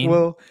what I mean?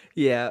 Well,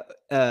 yeah.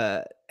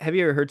 Have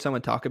you ever heard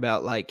someone talk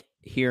about like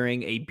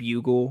hearing a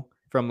bugle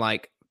from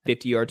like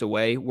 50 yards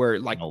away where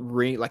like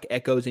ring like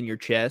echoes in your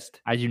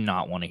chest? I do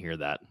not want to hear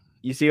that.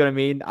 You see what I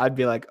mean? I'd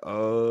be like,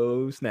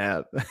 oh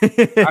snap.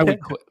 I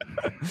would quit.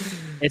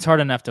 It's hard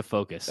enough to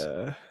focus.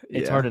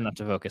 It's hard enough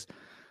to focus.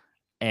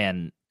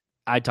 And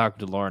I talked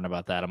to Lauren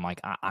about that. I'm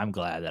like, I'm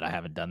glad that I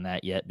haven't done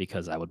that yet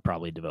because I would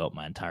probably devote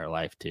my entire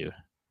life to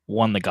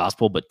 1, the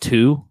gospel, but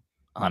 2,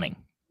 hunting.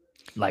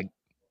 Like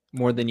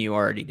more than you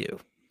already do.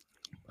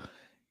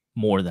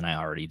 More than I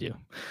already do.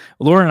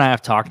 Lauren and I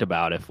have talked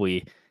about if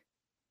we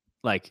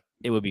like,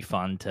 it would be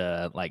fun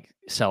to like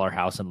sell our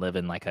house and live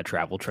in like a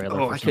travel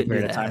trailer for some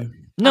period of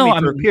time. No, I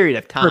mean, for a period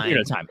of time. For a period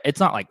of time. It's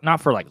not like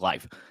not for like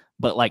life,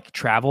 but like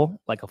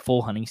travel, like a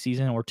full hunting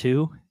season or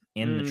 2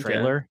 in the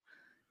trailer,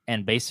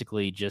 and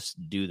basically just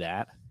do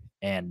that.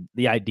 And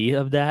the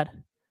idea of that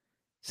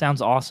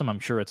sounds awesome. I'm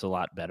sure it's a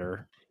lot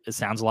better. It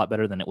sounds a lot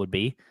better than it would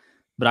be,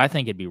 But I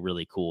think it'd be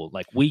really cool.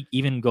 Like we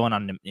even going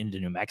on into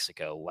New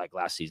Mexico like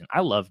last season.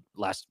 I love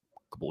last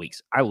couple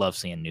weeks. I love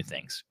seeing new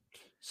things.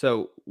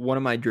 So one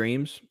of my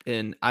dreams,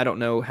 and I don't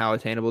know how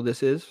attainable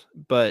this is,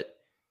 but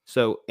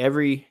so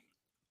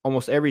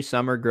almost every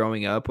summer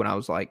growing up when I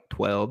was like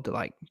 12 to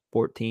like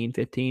 14,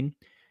 15,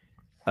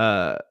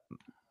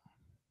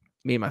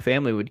 me and my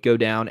family would go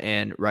down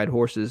and ride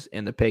horses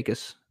in the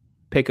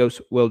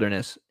Pecos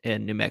Wilderness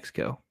in New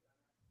Mexico.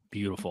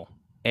 Beautiful.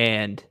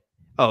 And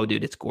oh,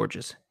 dude, it's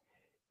gorgeous.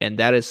 And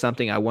that is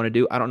something I want to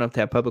do. I don't know if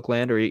they have public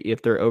land or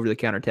if they're over the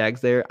counter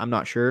tags there. I'm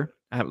not sure.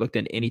 I haven't looked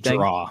into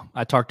anything.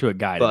 I talked to a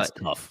guide. It's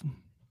tough.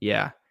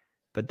 Yeah.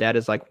 But that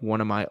is like one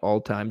of my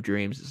all-time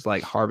dreams. It's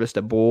like harvest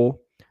a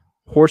bull,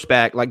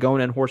 horseback, like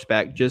going in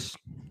horseback, just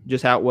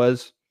how it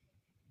was.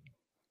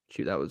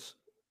 Shoot, that was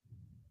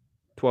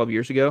 12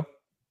 years ago.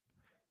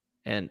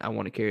 And I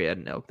want to carry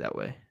an elk that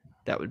way.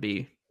 I'd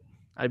be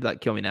like,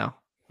 kill me now.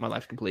 My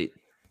life's complete.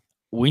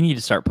 We need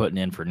to start putting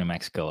in for New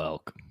Mexico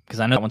elk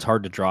because I know that one's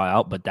hard to draw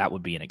out, but that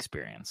would be an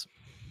experience.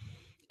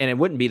 And it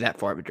wouldn't be that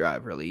far of a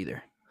drive, really,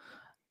 either.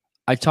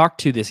 I talked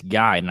to this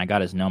guy and I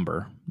got his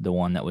number, the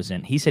one that was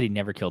in. He said he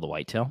never killed a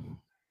whitetail.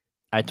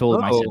 I told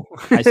him,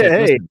 I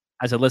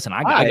said, listen,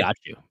 I got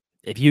you.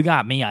 If you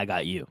got me, I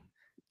got you.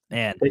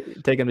 And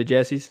take him to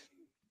Jesse's.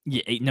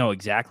 Yeah, no,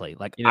 exactly.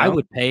 Like I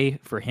would pay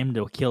for him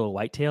to kill a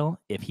whitetail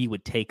if he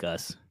would take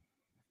us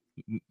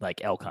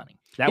like elk hunting.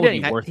 That would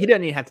be worth it. He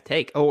doesn't even have to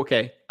take. Oh,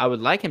 okay. I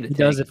would like him to take.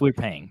 He does if we're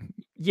paying.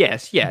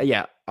 Yes,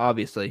 yeah,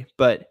 obviously.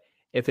 But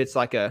if it's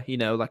like a,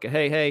 like a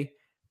hey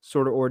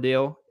sort of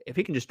ordeal, if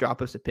he can just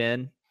drop us a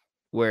pin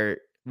where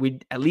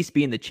we'd at least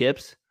be in the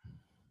chips,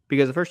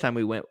 because the first time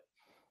we went,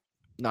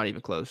 not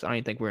even close. I don't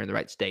even think we're in the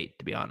right state,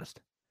 to be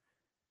honest.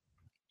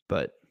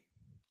 But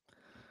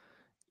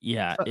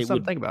yeah, something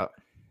to think about.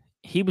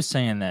 He was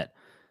saying that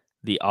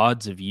the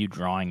odds of you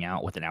drawing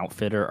out with an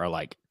outfitter are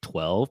like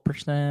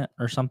 12%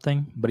 or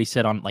something. But he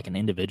said on like an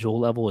individual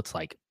level, it's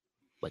like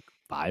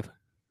 5. And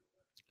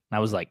I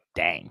was like,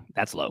 dang,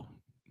 that's low.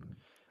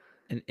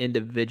 An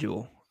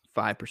individual,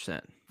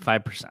 5%.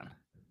 5%.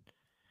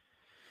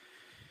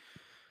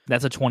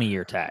 That's a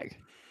 20-year tag,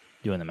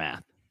 doing the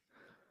math.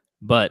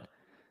 But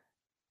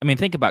I mean,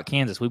 think about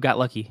Kansas. We've got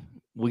lucky.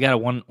 We got a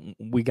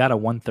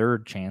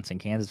 1/3 chance in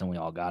Kansas, and we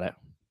all got it.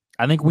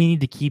 I think we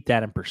need to keep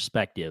that in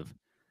perspective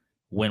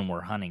when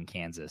we're hunting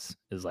Kansas.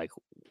 Is like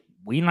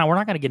we're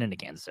not going to get into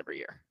Kansas every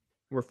year.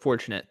 We're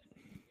fortunate.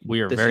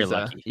 We are very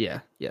lucky.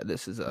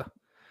 This is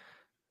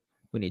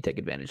we need to take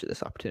advantage of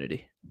this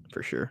opportunity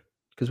for sure.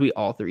 Because we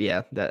all three,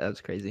 that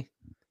was crazy.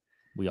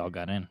 We all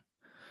got in.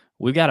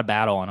 We've got a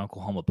battle on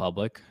Oklahoma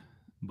Public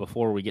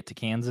before we get to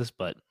Kansas,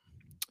 but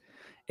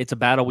it's a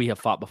battle we have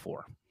fought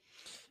before.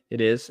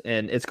 It is,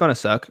 and it's going to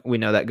suck. We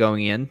know that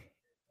going in.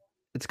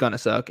 It's going to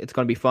suck. It's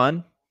going to be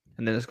fun,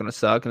 and then it's going to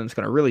suck, and then it's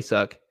going to really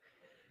suck.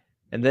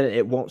 And then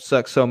it won't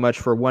suck so much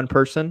for one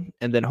person,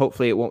 and then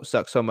hopefully it won't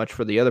suck so much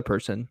for the other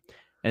person.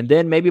 And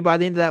then maybe by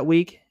the end of that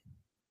week,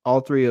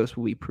 all three of us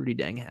will be pretty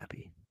dang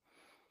happy.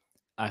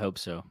 I hope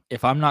so.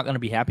 If I'm not going to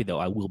be happy, though,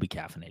 I will be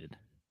caffeinated.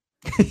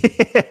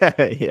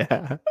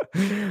 Yeah.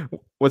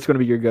 What's going to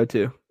be your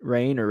go-to?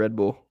 Reign or Red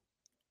Bull?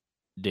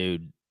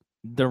 Dude,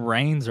 the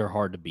Reigns are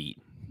hard to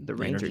beat. The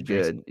Reigns are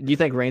good. Do you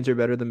think Reigns are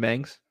better than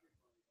Bangs?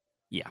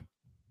 Yeah.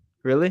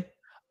 Really?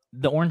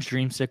 The Orange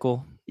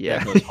Dreamsicle.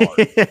 Yeah.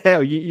 That goes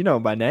hard. you know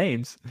by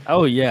names.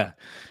 Oh, yeah.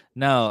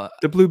 No.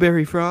 The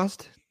Blueberry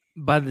Frost?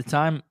 By the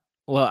time,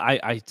 well,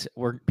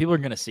 people are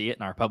going to see it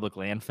in our public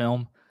land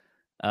film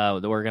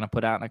that we're going to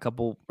put out in a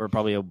couple, or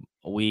probably a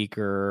week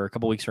or a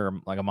couple weeks or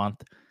like a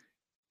month.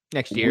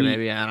 Next year,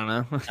 maybe. I don't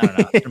know. It's going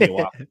to be a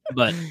while.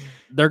 But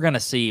they're going to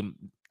see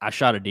I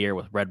shot a deer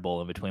with Red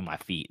Bull in between my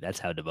feet. That's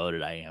how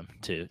devoted I am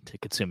to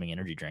consuming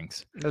energy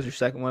drinks. That was your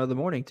second one of the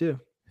morning, too.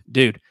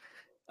 Dude,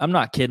 I'm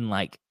not kidding.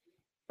 Like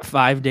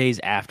 5 days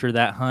after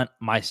that hunt,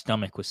 my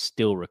stomach was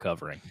still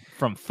recovering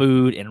from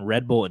food and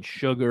Red Bull and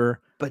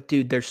sugar. But,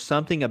 dude, there's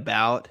something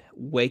about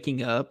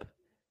waking up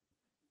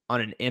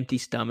on an empty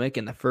stomach,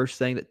 and the first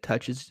thing that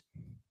touches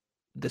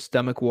the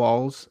stomach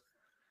walls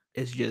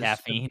is just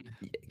caffeine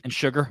and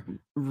sugar.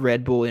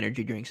 Red Bull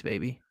energy drinks,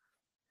 baby.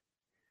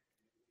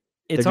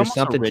 It's almost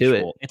something to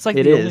it. It's like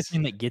the only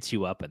thing that gets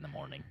you up in the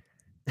morning.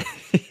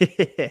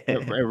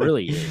 It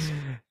really is.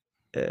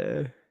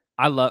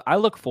 I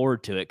look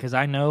forward to it because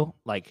I know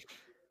like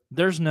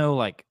there's no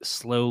like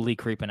slowly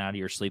creeping out of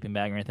your sleeping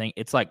bag or anything.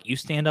 It's like you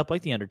stand up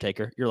like the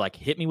Undertaker. You're like,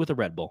 hit me with a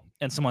Red Bull,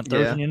 and someone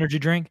throws an energy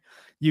drink.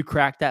 You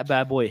crack that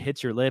bad boy, it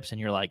hits your lips,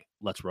 and you're like,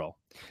 let's roll.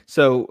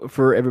 So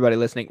for everybody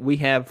listening, we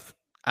have,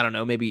 I don't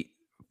know, maybe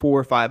 4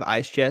 or 5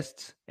 ice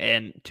chests,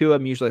 and 2 of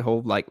them usually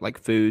hold like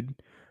food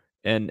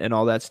and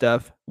all that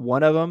stuff.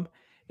 One of them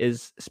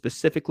is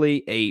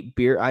specifically a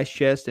beer ice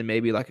chest and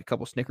maybe like a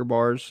couple Snicker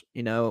bars,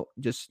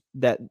 just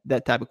that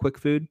type of quick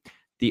food.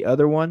 The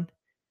other one,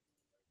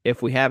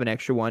 if we have an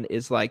extra one,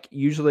 is like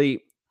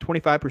usually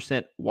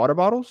 25% water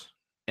bottles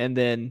and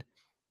then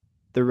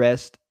the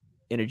rest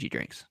energy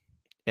drinks.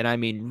 And I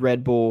mean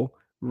Red Bull,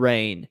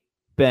 Reign,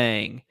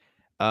 Bang,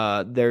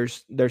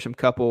 There's some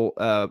couple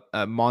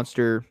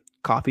Monster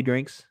coffee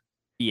drinks.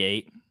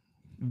 V8.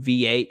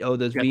 V8. Oh,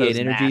 those Got V8 those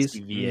energies.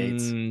 nasty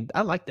V8s.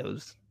 I like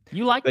those.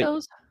 You like But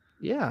those?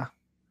 yeah.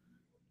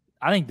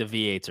 I think the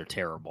V8s are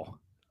terrible.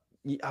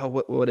 Oh,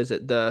 what is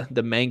it?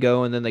 The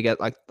mango, and then they got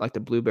like the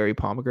blueberry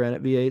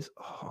pomegranate V8s.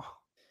 Oh.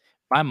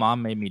 My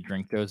mom made me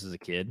drink those as a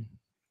kid,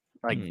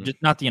 like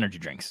just not the energy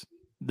drinks,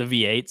 the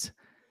V8s,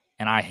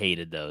 and I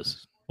hated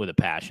those with a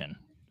passion.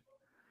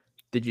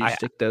 Did you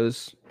stick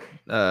those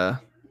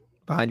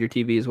behind your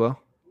TV as well?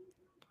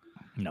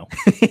 No,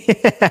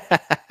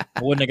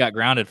 I wouldn't have got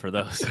grounded for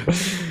those.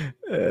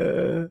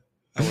 I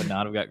would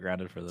not have got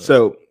grounded for those.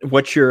 So,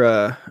 what's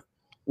your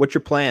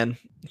plan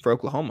for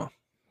Oklahoma?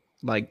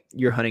 Like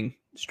your hunting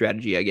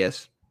strategy, I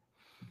guess.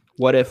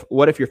 What if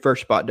your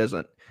first spot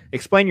doesn't?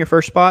 Explain your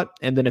first spot,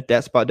 and then if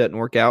that spot doesn't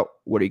work out,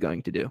 what are you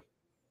going to do?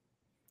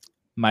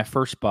 My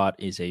first spot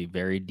is a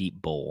very deep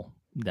bowl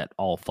that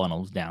all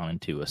funnels down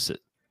into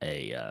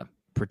a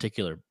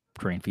particular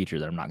terrain feature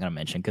that I'm not going to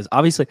mention, because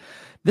obviously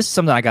this is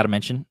something I got to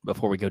mention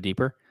before we go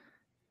deeper.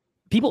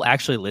 People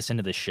actually listen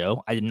to this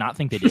show. I did not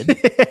think they did.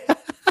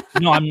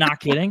 No, I'm not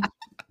kidding.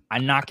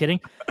 I'm not kidding.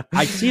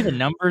 I see the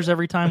numbers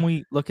every time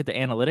we look at the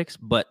analytics,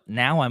 but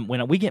now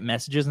when we get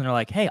messages and they're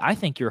like, "Hey, I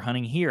think you're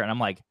hunting here," and I'm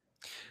like,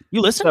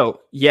 "You listen?"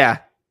 So yeah.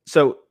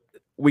 So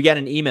we got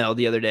an email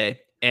the other day,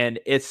 and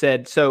it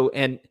said so,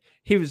 and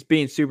he was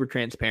being super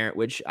transparent,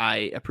 which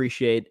I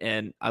appreciate,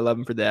 and I love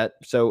him for that.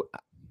 So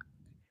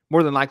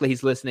more than likely,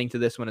 he's listening to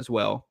this one as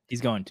well.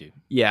 He's going to.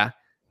 Yeah,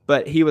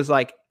 but he was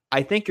like,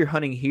 "I think you're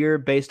hunting here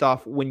based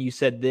off when you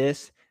said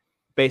this."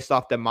 Based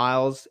off the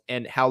miles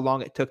and how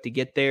long it took to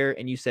get there,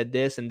 and you said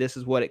this, and this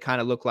is what it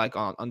kind of looked like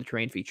on the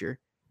terrain feature.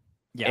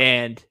 Yeah.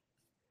 And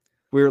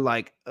we were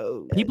like,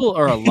 oh. People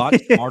are a lot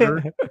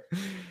smarter.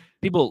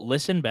 People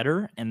listen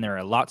better, and they're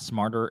a lot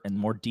smarter and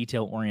more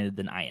detail-oriented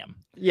than I am.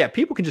 Yeah,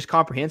 people can just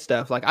comprehend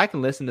stuff. Like, I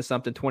can listen to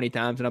something 20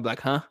 times, and I'm like,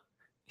 huh?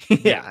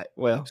 Yeah,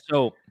 well.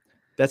 So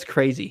that's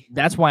crazy.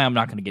 That's why I'm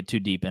not going to get too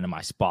deep into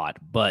my spot.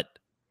 But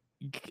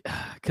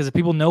because if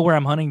people know where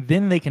I'm hunting,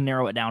 then they can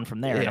narrow it down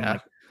from there. Yeah. And I'm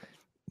like,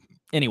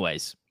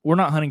 anyways, we're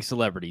not hunting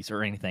celebrities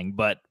or anything,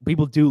 but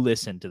people do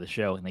listen to the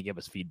show and they give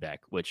us feedback,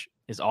 which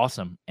is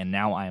awesome. And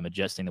now I am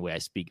adjusting the way I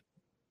speak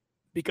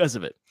because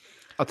of it.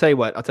 I'll tell you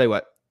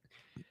what.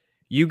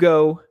 You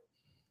go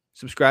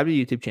subscribe to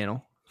the YouTube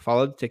channel,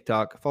 follow the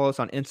TikTok, follow us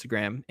on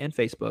Instagram and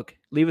Facebook.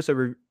 Leave us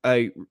a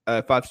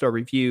 5-star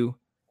review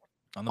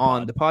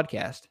on the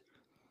podcast.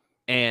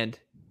 And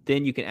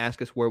then you can ask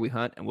us where we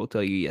hunt, and we'll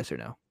tell you yes or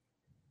no.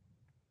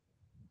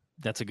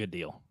 That's a good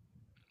deal.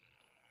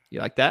 You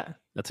like that?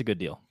 That's a good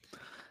deal.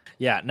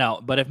 Yeah,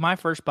 no, but if my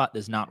first spot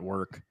does not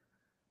work,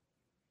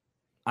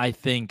 I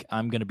think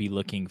I'm going to be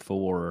looking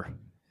for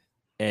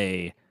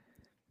a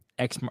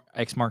X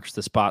marks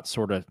the spot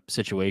sort of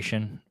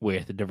situation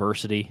with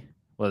diversity,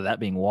 whether that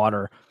being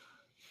water,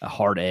 a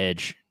hard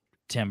edge,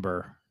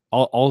 timber,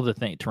 all the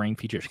terrain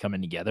features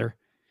coming together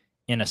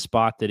in a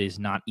spot that is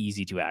not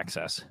easy to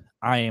access.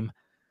 I'm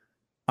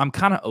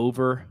kind of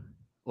over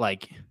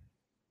like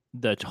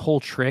the whole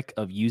trick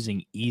of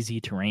using easy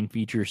terrain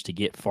features to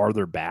get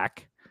farther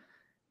back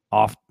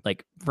off.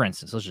 Like, for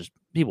instance,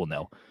 people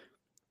know,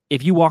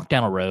 if you walk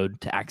down a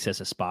road to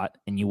access a spot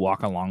and you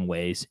walk a long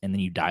ways and then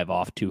you dive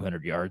off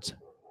 200 yards,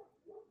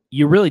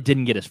 you really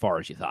didn't get as far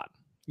as you thought.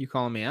 You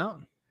calling me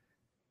out?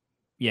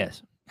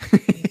 Yes.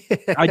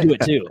 I do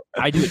it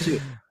too.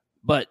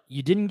 But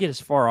you didn't get as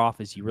far off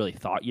as you really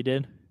thought you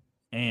did.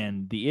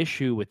 And the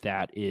issue with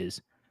that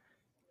is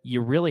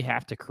you really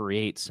have to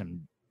create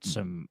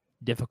some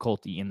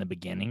difficulty in the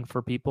beginning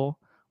for people,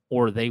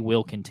 or they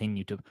will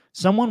continue to.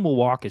 Someone will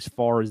walk as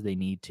far as they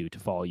need to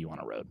follow you on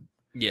a road.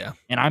 Yeah.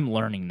 And I'm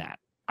learning that.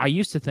 I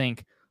used to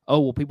think, oh,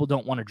 well, people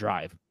don't want to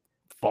drive.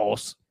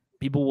 False.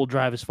 People will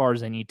drive as far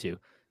as they need to.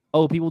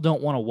 Oh, people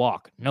don't want to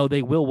walk. No,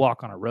 they will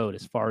walk on a road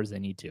as far as they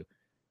need to.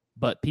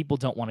 But people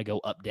don't want to go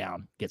up,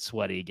 down, get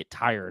sweaty, get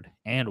tired,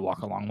 and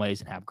walk a long ways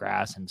and have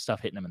grass and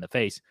stuff hitting them in the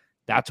face.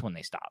 That's when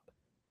they stop.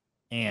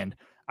 And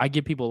I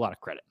give people a lot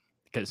of credit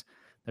because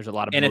there's a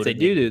lot of. And if they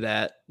do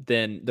that,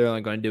 then they're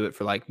only going to do it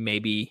for like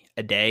maybe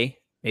a day,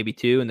 maybe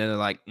two, and then they're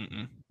like,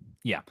 mm-mm.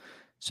 Yeah.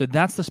 So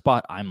that's the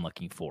spot I'm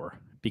looking for,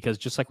 because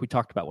just like we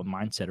talked about with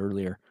mindset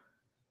earlier,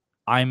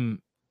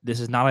 this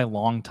is not a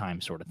long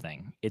time sort of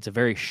thing. It's a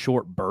very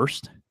short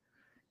burst,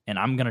 and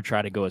I'm going to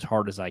try to go as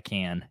hard as I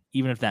can,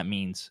 even if that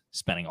means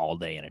spending all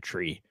day in a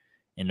tree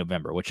in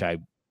November, which I've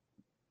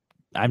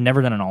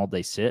never done an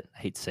all-day sit. I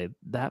hate to say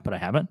that, but I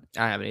haven't.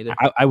 I haven't either.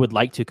 I would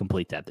like to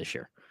complete that this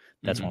year.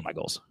 That's one of my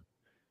goals.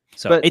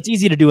 So it's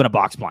easy to do in a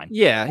box blind.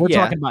 Yeah. We're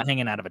talking about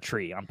hanging out of a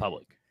tree on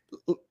public.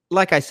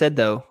 Like I said,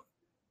 though,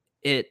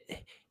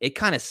 it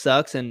kind of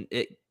sucks, and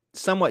it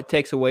somewhat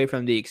takes away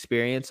from the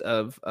experience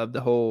of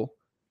the whole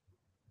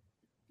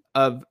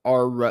of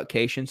our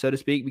rutcation, so to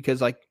speak,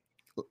 because like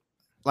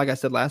I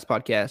said last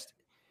podcast,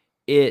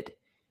 even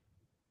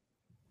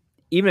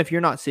if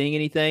you're not seeing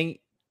anything,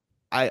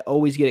 I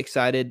always get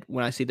excited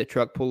when I see the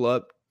truck pull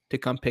up to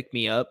come pick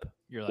me up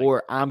You're like,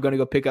 or I'm going to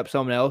go pick up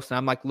someone else, and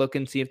I'm like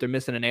looking, see if they're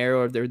missing an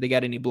arrow, or if they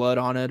got any blood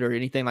on it or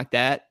anything like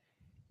that.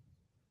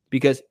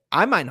 Because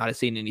I might not have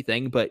seen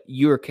anything, but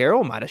you or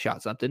Carol might have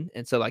shot something.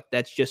 And so like,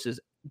 that's just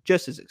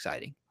as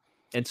exciting.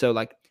 And so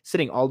like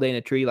sitting all day in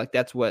a tree, like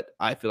that's what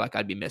I feel like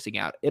I'd be missing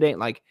out. It ain't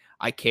like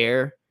I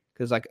care,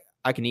 because like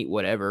I can eat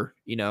whatever,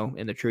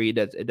 in the tree.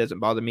 It doesn't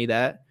bother me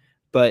that,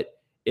 but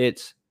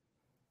it's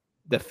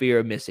the fear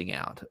of missing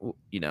out,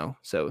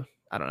 so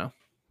I don't know.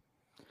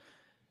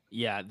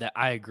 yeah, that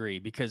I agree,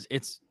 because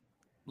it's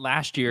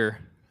last year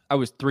I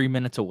was 3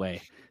 minutes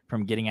away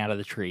from getting out of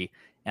the tree,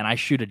 and I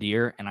shoot a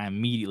deer and I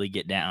immediately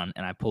get down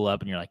and I pull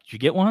up and you're like, "Did you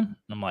get one?" And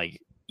I'm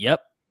like,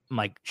 "Yep." I'm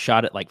like,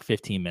 "Shot it like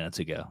 15 minutes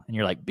ago." And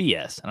you're like,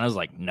 "BS." And I was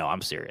like, "No,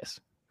 I'm serious."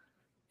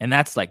 And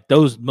that's like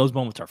those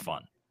moments are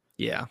fun.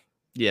 Yeah.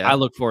 I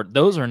look forward.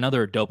 Those are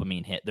another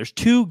dopamine hit. There's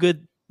two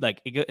good,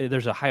 like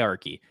there's a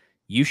hierarchy.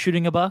 You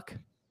shooting a buck,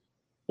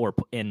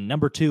 and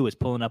number 2 is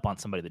pulling up on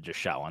somebody that just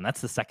shot one.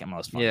 That's the second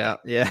most fun. Yeah.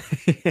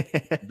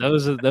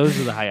 Those are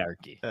the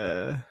hierarchy.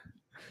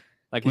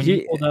 Like when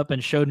you pulled up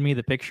and showed me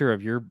the picture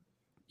of your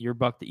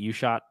buck that you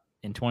shot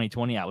in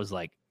 2020, I was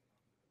like,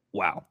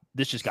 wow,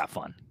 this just got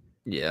fun.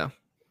 Yeah.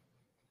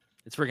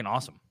 It's freaking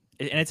awesome.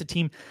 And it's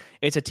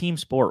a team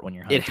sport when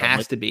you're hunting. It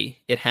has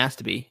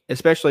to be,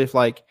 especially if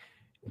like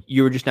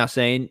you were just now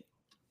saying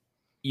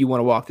you want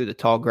to walk through the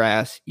tall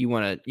grass, you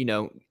want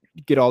to,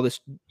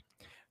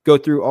 go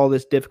through all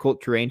this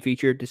difficult terrain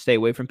feature to stay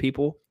away from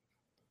people.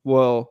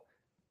 Well,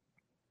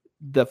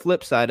 the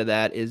flip side of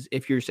that is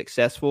if you're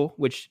successful,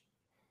 which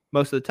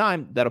most of the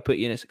time that'll put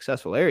you in a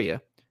successful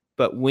area.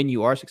 But when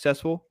you are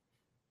successful,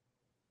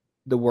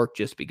 the work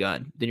just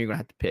begun. Then you're going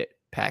to have to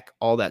pack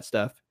all that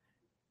stuff,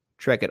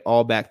 trek it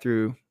all back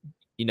through,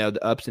 the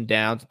ups and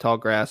downs, the tall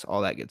grass,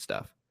 all that good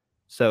stuff.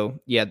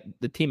 So yeah,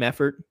 the team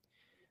effort,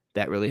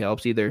 that really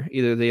helps. Either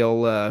the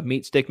old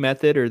meat stick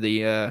method, or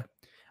the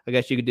I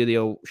guess you could do the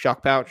old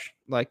shock pouch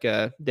like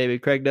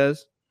David Craig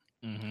does.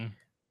 Mm-hmm.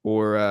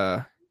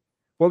 Or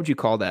what would you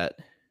call that?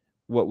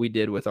 What we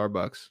did with our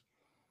bucks?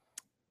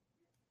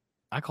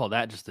 I call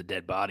that just the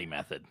dead body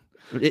method.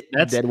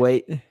 That's dead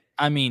weight.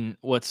 I mean,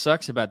 what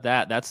sucks about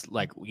that's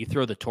like you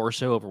throw the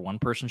torso over one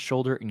person's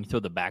shoulder and you throw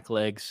the back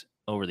legs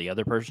over the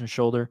other person's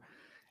shoulder.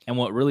 And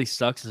what really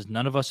sucks is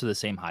none of us are the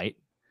same height.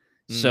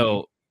 Mm-hmm.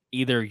 So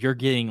either you're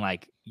getting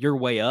like you're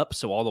way up,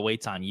 so all the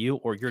weight's on you,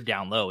 or you're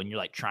down low and you're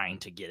like trying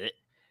to get it.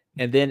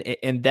 And then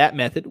in that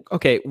method,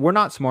 okay, we're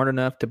not smart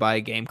enough to buy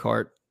a game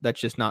cart. That's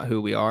just not who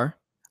we are.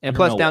 And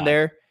plus down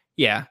there,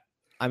 yeah.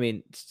 I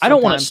mean, I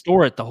don't want to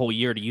store it the whole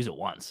year to use it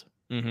once.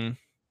 Mm-hmm.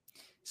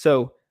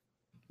 So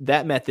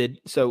that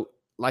method, so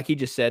like he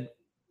just said,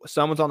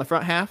 someone's on the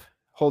front half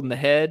holding the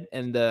head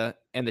and the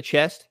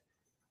chest,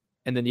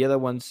 and then the other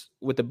one's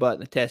with the butt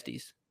and the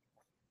testes.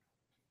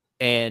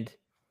 And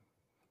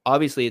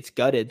obviously it's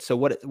gutted. So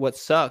what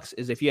sucks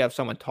is if you have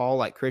someone tall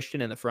like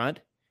Christian in the front,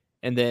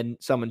 and then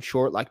someone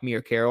short like me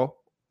or Carol.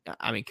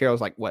 I mean,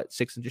 Carol's like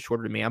 6 inches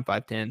shorter than me. I'm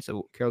 5'10",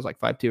 so Carol's like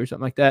 5'2" or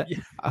something like that. Yeah.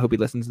 I hope he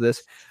listens to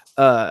this.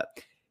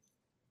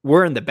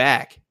 We're in the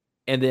back,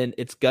 and then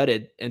it's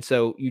gutted, and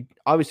so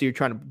you're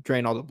trying to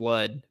drain all the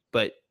blood,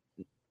 but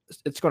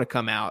it's going to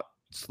come out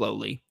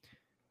slowly.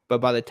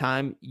 But by the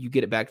time you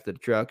get it back to the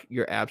truck,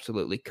 you're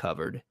absolutely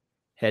covered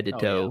head to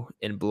toe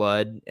in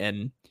blood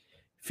and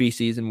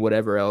feces and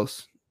whatever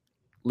else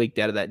leaked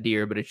out of that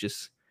deer. But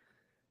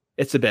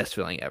it's the best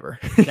feeling ever.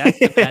 That's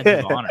the badge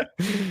of honor.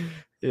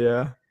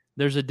 Yeah.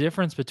 There's a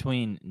difference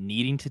between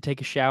needing to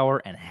take a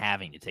shower and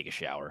having to take a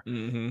shower.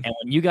 Mm-hmm. And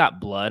when you got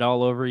blood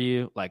all over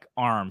you, like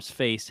arms,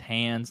 face,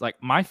 hands,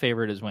 like my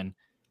favorite is when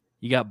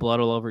you got blood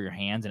all over your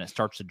hands and it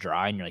starts to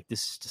dry and you're like,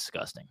 this is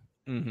disgusting.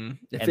 Mm-hmm.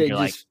 It just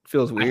like,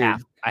 feels weird.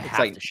 I have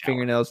like to shower.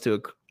 Fingernails to a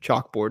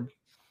chalkboard.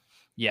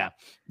 Yeah,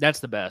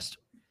 that's the best.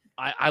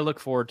 I look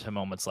forward to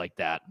moments like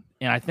that.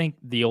 And I think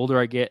the older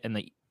I get and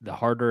the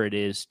harder it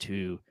is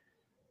to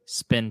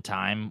spend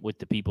time with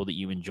the people that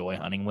you enjoy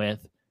hunting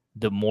with,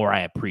 the more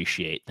I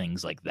appreciate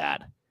things like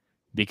that,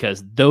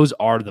 because those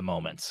are the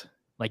moments.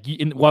 Like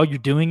while you're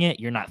doing it,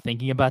 you're not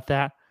thinking about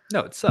that.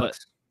 No, it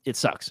sucks. It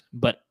sucks.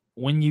 But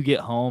when you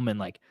get home and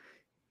like,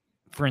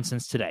 for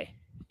instance, today,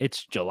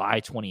 it's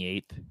July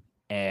 28th,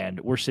 and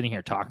we're sitting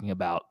here talking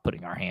about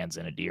putting our hands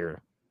in a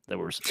deer that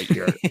was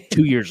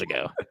 2 years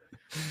ago.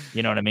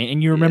 You know what I mean?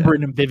 And you remember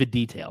it in vivid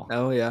detail.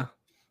 Oh, yeah.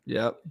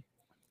 Yep.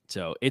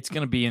 So it's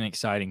going to be an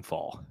exciting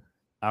fall.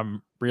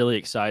 I'm really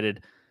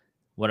excited.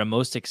 What I'm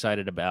most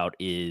excited about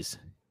is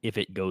if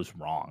it goes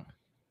wrong.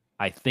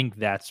 I think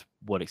that's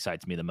what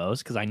excites me the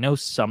most, because I know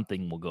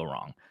something will go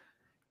wrong.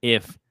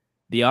 If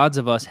the odds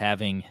of us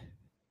having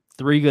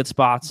 3 good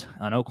spots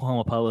on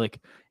Oklahoma Public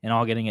and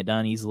all getting it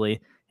done easily,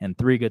 and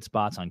 3 good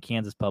spots on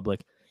Kansas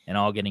Public and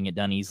all getting it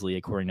done easily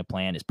according to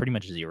plan is pretty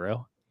much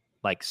 0.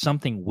 Like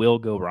something will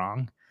go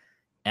wrong,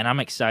 and I'm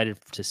excited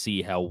to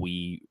see how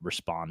we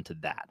respond to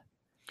that,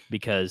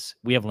 because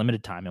we have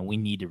limited time and we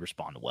need to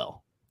respond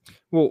well.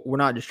 Well, we're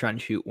not just trying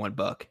to shoot one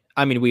buck.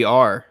 I mean, we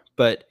are,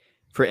 but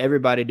for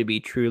everybody to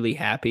be truly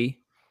happy,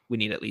 we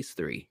need at least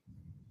 3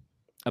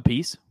 a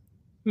piece,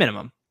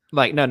 minimum.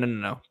 Like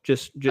no.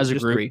 Just As a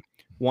group? 3.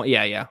 One,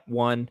 yeah.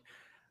 One.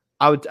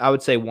 I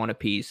would say one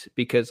apiece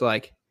because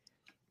like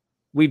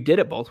we did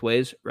it both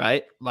ways,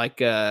 right? Like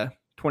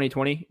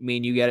 2020, me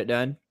and you got it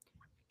done.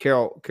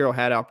 Carroll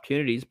had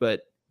opportunities,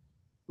 but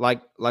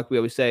like we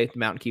always say, the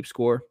mountain keeps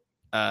score.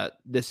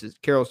 This is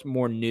Carroll's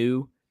more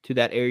new to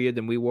that area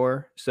than we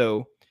were,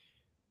 so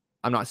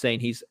I'm not saying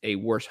he's a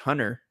worse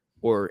hunter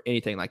or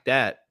anything like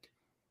that.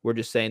 We're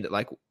just saying that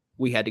like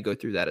we had to go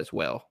through that as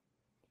well,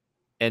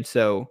 and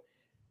so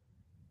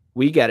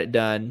we got it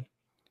done.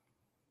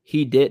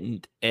 He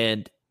didn't,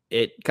 and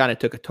it kind of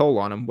took a toll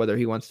on him, whether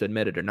he wants to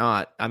admit it or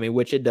not. I mean,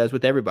 which it does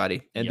with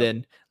everybody. And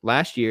then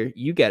last year,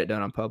 you got it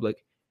done on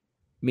public.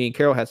 Me and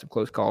Carroll had some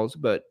close calls,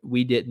 but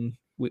we didn't.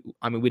 We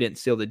didn't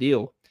seal the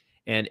deal,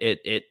 and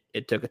it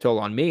took a toll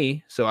on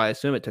me. So I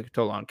assume it took a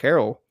toll on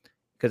Carroll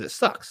because it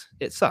sucks.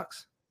 It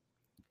sucks.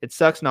 It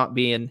sucks not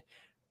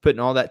putting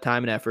all that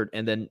time and effort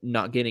and then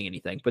not getting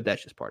anything. But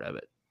that's just part of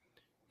it.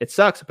 It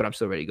sucks, but I'm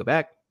still ready to go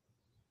back.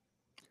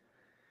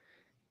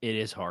 It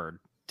is hard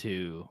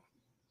to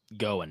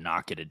go and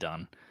not get it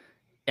done.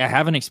 I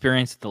haven't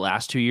experienced it the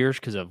last 2 years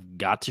because I've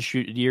got to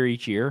shoot a deer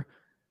each year,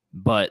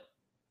 but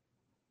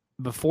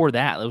before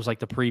that, it was like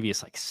the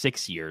previous like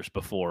 6 years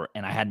before,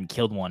 and I hadn't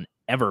killed one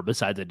ever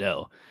besides a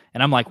doe.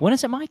 And I'm like, when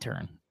is it my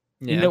turn?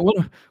 Yeah. You know,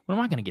 when am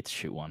I going to get to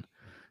shoot one?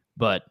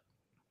 But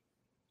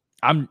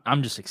I'm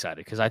just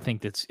excited because I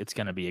think it's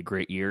going to be a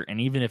great year.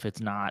 And even if it's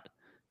not,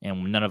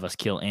 and none of us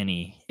kill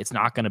any, it's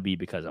not going to be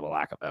because of a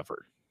lack of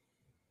effort.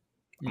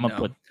 I'm gonna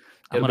put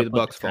the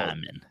Bucks' fault.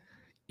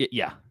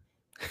 Yeah,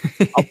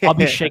 I'll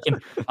be shaking.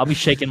 I'll be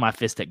shaking my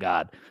fist at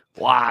God.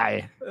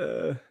 Why?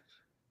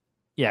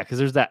 Yeah, because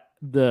there's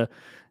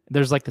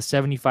like the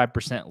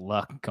 75%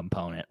 luck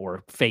component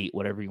or fate,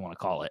 whatever you want to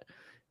call it.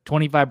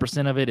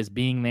 25% of it is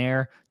being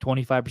there.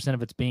 25%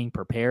 of it's being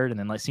prepared, and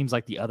then it seems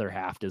like the other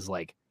half is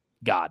like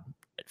God,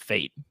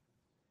 fate.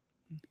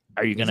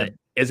 Are you gonna?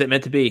 Is it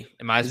meant to be?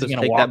 Am I supposed to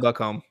take that buck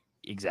home?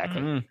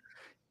 Exactly. Mm-hmm.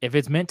 If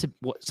it's meant to,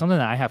 something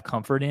that I have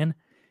comfort in.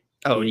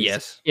 Oh,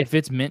 yes. If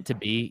it's meant to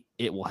be,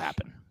 it will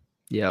happen.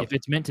 Yeah. If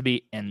it's meant to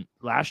be, and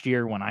last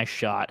year when I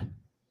shot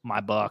my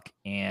buck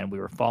and we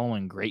were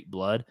following great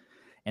blood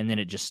and then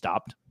it just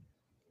stopped,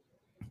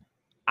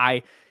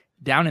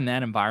 down in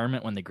that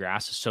environment when the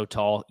grass is so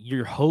tall,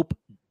 your hope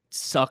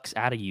sucks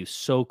out of you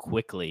so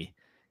quickly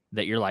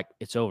that you're like,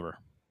 it's over.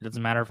 It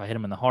doesn't matter if I hit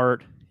him in the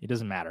heart. It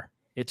doesn't matter.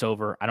 It's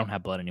over. I don't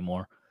have blood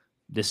anymore.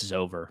 This is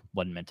over.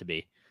 Wasn't meant to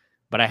be.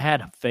 But I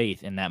had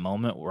faith in that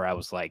moment where I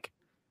was like,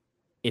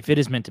 if it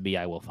is meant to be,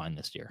 I will find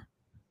this deer.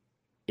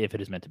 If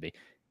it is meant to be.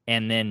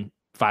 And then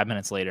 5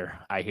 minutes later,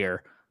 I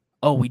hear,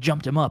 oh, we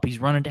jumped him up. He's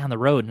running down the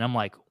road. And I'm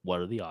like, what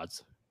are the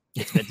odds?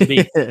 It's meant to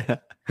be.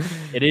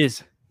 It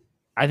is.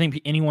 I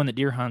think anyone that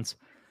deer hunts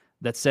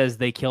that says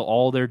they kill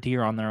all their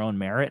deer on their own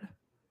merit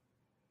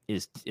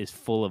is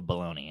full of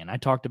baloney. And I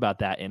talked about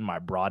that in my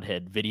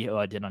broadhead video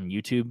I did on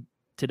YouTube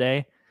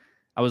today.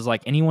 I was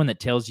like, anyone that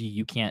tells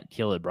you can't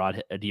kill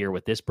a deer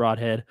with this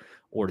broadhead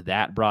or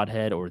that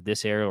broadhead or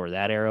this arrow or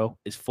that arrow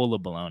is full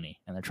of baloney,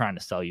 and they're trying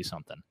to sell you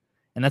something.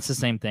 And that's the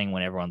same thing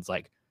when everyone's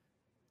like,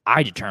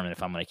 I determine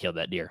if I'm going to kill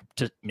that deer.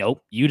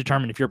 Nope, you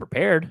determine if you're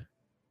prepared.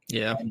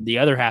 Yeah. And the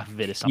other half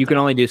of it is something. You can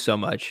only do so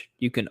much.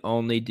 You can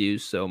only do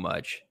so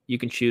much. You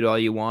can shoot all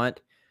you want,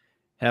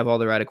 have all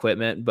the right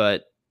equipment,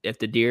 but if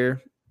the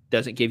deer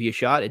doesn't give you a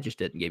shot, it just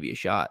doesn't give you a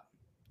shot.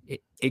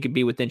 It could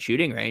be within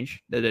shooting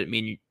range. That doesn't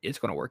mean it's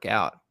going to work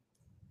out.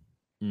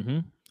 Mm-hmm.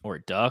 Or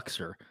it ducks,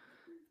 or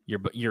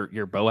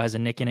your bow has a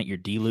nick in it. Your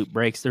D loop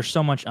breaks. There's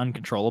so much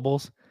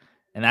uncontrollables,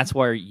 and that's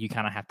where you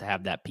kind of have to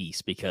have that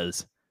piece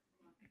because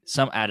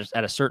at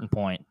a certain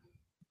point,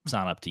 it's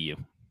not up to you.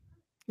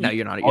 No,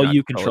 you're not. All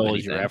you control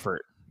is your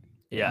effort.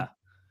 Yeah,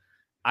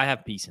 I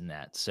have peace in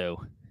that.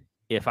 So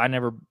if I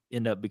never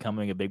end up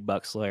becoming a big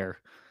buck slayer,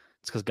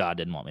 it's because God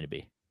didn't want me to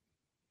be.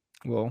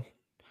 Well,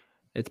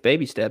 it's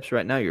baby steps.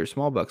 Right now, you're a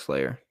small buck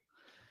slayer.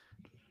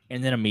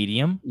 And then a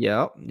medium.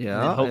 Yeah.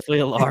 Hopefully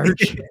a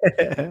large.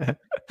 And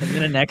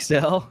then an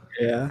XL.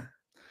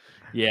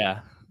 Yeah,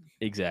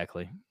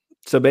 exactly.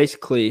 So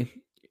basically,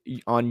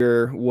 on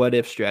your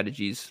what-if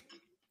strategies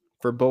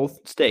for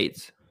both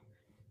states,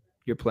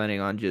 you're planning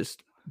on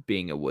just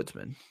being a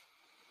woodsman.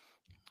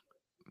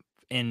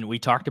 And we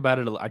talked about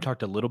it. I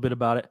talked a little bit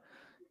about it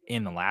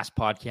in the last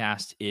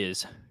podcast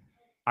is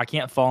I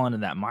can't fall into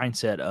that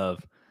mindset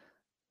of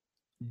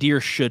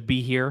deer should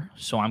be here,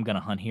 so I'm going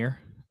to hunt here.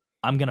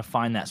 I'm going to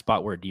find that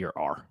spot where deer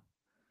are.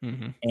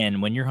 Mm-hmm.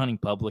 And when you're hunting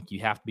public, you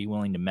have to be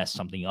willing to mess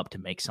something up to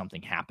make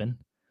something happen.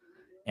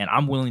 And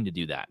I'm willing to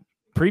do that.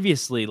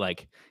 Previously,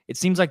 like, it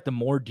seems like the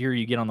more deer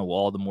you get on the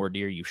wall, the more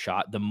deer you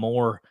shot, the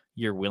more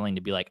you're willing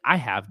to be like, I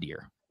have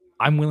deer.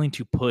 I'm willing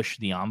to push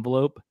the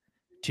envelope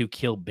to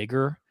kill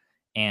bigger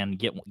and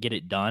get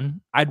it done.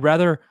 I'd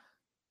rather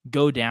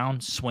go down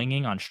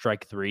swinging on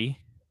strike 3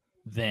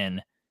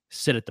 than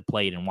sit at the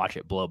plate and watch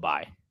it blow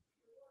by,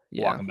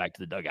 walking back to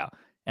the dugout.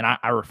 And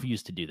I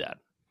refuse to do that.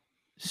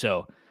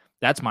 So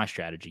that's my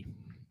strategy.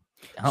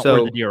 Hunt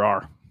where the deer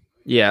are.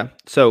 Yeah.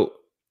 So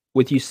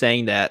with you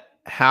saying that,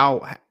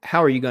 how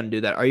are you going to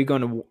do that? Are you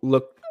going to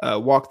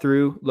walk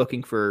through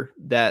looking for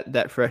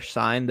that fresh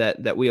sign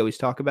that we always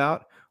talk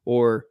about,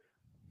 or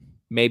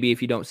maybe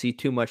if you don't see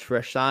too much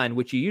fresh sign,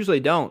 which you usually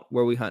don't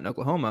where we hunt in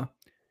Oklahoma,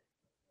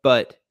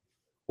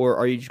 or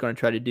are you just going to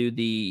try to do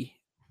the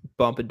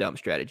bump and dump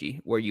strategy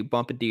where you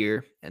bump a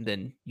deer and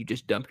then you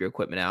just dump your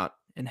equipment out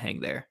and hang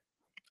there?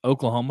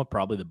 Oklahoma,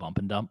 probably the bump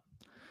and dump.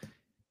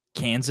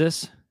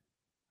 Kansas,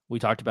 we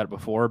talked about it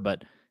before,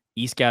 but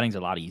e-scouting is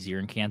a lot easier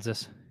in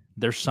Kansas.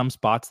 There's some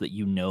spots that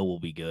will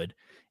be good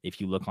if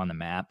you look on the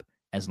map,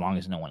 as long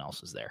as no one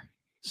else is there.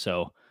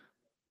 So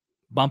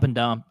bump and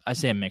dump, I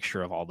say a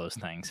mixture of all those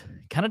things.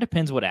 Kind of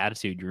depends what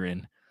attitude you're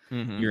in.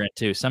 Mm-hmm. You're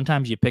into.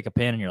 Sometimes you pick a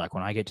pin and you're like,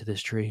 when I get to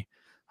this tree,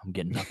 I'm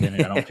getting up in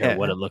it. I don't care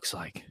what it looks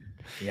like.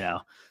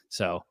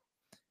 So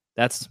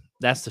that's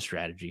the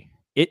strategy.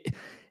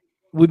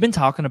 We've been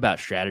talking about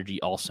strategy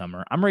all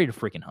summer. I'm ready to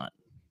freaking hunt.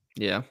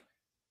 Yeah.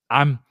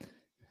 I'm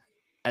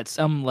at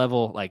some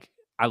level, like,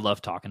 I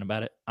love talking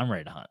about it. I'm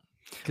ready to hunt.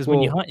 Because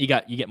when you hunt, you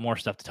get more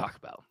stuff to talk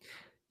about.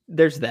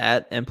 There's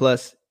that. And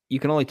plus, you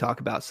can only talk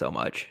about so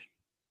much,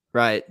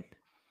 right?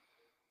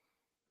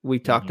 We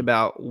talked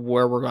about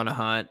where we're going to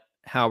hunt,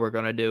 how we're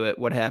going to do it,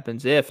 what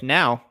happens if.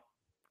 Now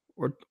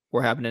we're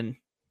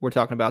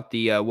talking about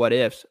the what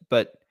ifs,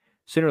 but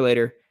sooner or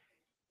later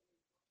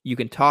you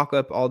can talk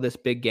up all this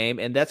big game,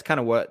 and that's kind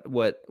of what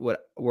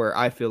where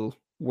I feel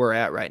we're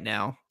at right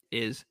now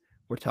is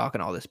we're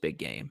talking all this big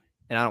game,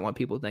 and I don't want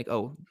people to think,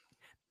 oh,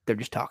 they're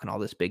just talking all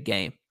this big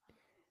game.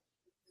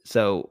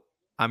 So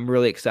I'm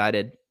really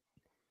excited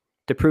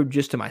to prove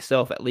just to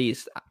myself, at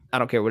least. I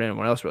don't care what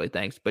anyone else really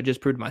thinks, but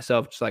just prove to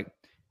myself, just like,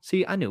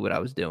 see, I knew what I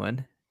was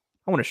doing.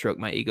 I want to stroke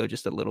my ego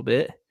just a little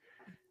bit,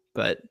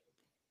 but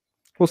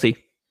we'll see.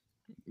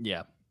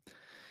 Yeah,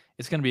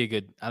 it's gonna be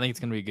I think it's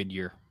gonna be a good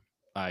year.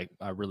 I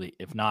really,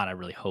 if not, I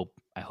really hope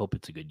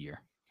it's a good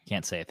year.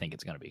 Can't say I think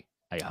it's gonna be.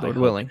 Lord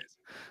willing.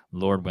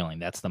 Lord willing,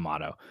 that's the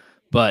motto.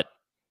 But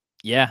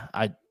yeah,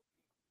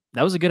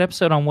 that was a good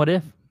episode on what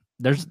if.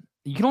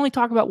 You can only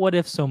talk about what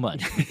if so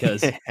much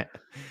because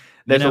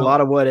there's a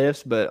lot of what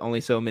ifs, but only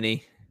so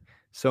many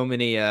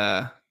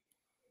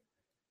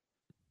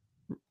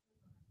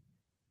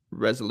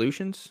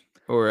resolutions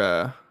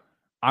or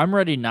I'm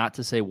ready not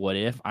to say what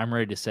if. I'm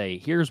ready to say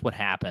here's what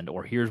happened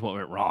or here's what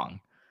went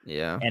wrong.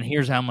 Yeah. And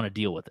here's how I'm going to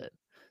deal with it.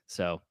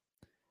 So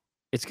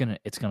it's going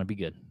to be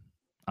good.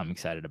 I'm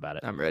excited about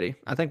it. I'm ready.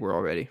 I think we're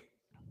all ready.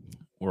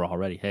 We're all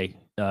ready. Hey,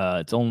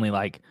 it's only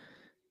like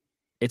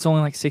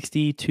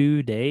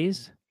 62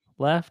 days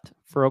left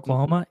for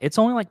Oklahoma. Mm-hmm. It's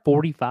only like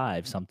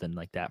 45, something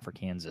like that for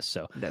Kansas.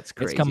 So that's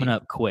crazy. It's coming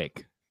up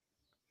quick.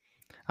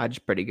 I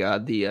just pray to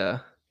God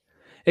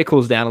it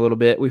cools down a little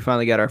bit. We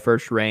finally got our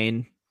first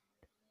rain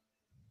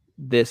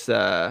this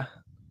I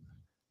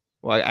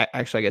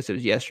guess it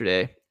was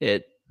yesterday.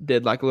 It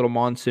did like a little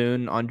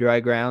monsoon on dry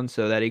ground,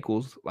 so that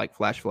equals like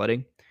flash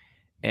flooding.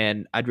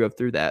 And I drove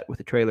through that with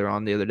a trailer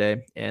on the other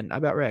day, and I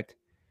about wrecked.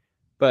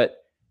 But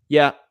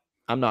yeah,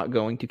 I'm not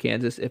going to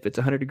Kansas if it's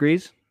 100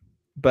 degrees.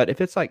 But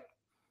if it's like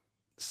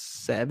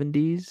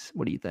 70s,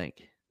 what do you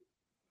think?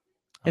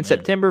 In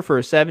September for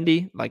a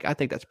 70, like I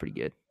think that's pretty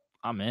good.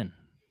 I'm in.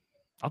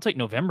 I'll take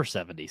November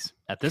 70s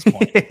at this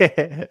point.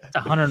 It's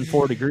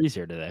 104 degrees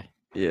here today.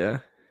 Yeah,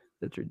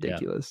 that's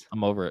ridiculous. Yeah,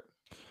 I'm over it.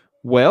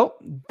 Well,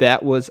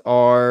 that was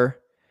our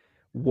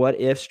what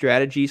if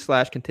strategy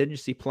 /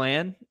 contingency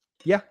plan.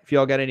 Yeah, if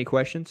y'all got any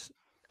questions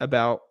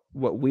about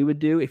what we would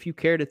do, if you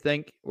care to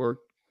think or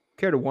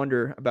care to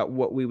wonder about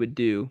what we would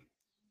do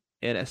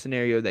in a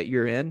scenario that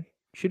you're in,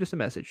 shoot us a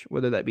message,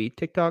 whether that be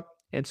TikTok,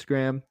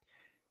 Instagram,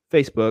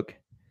 Facebook.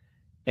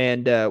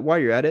 And while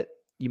you're at it,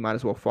 you might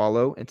as well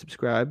follow and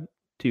subscribe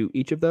to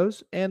each of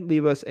those and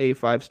leave us a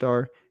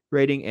 5-star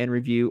rating and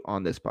review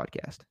on this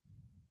podcast.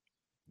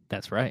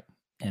 That's right.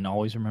 And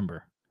always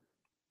remember,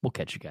 we'll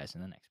catch you guys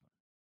in the next one.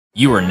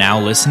 You are now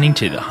listening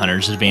to the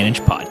Hunter's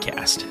Advantage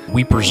podcast.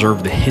 We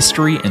preserve the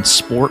history and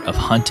sport of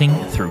hunting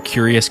through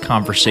curious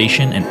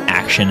conversation and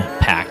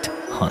action-packed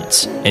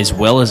hunts, as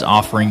well as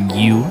offering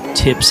you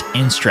tips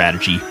and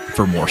strategy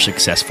for more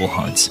successful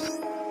hunts.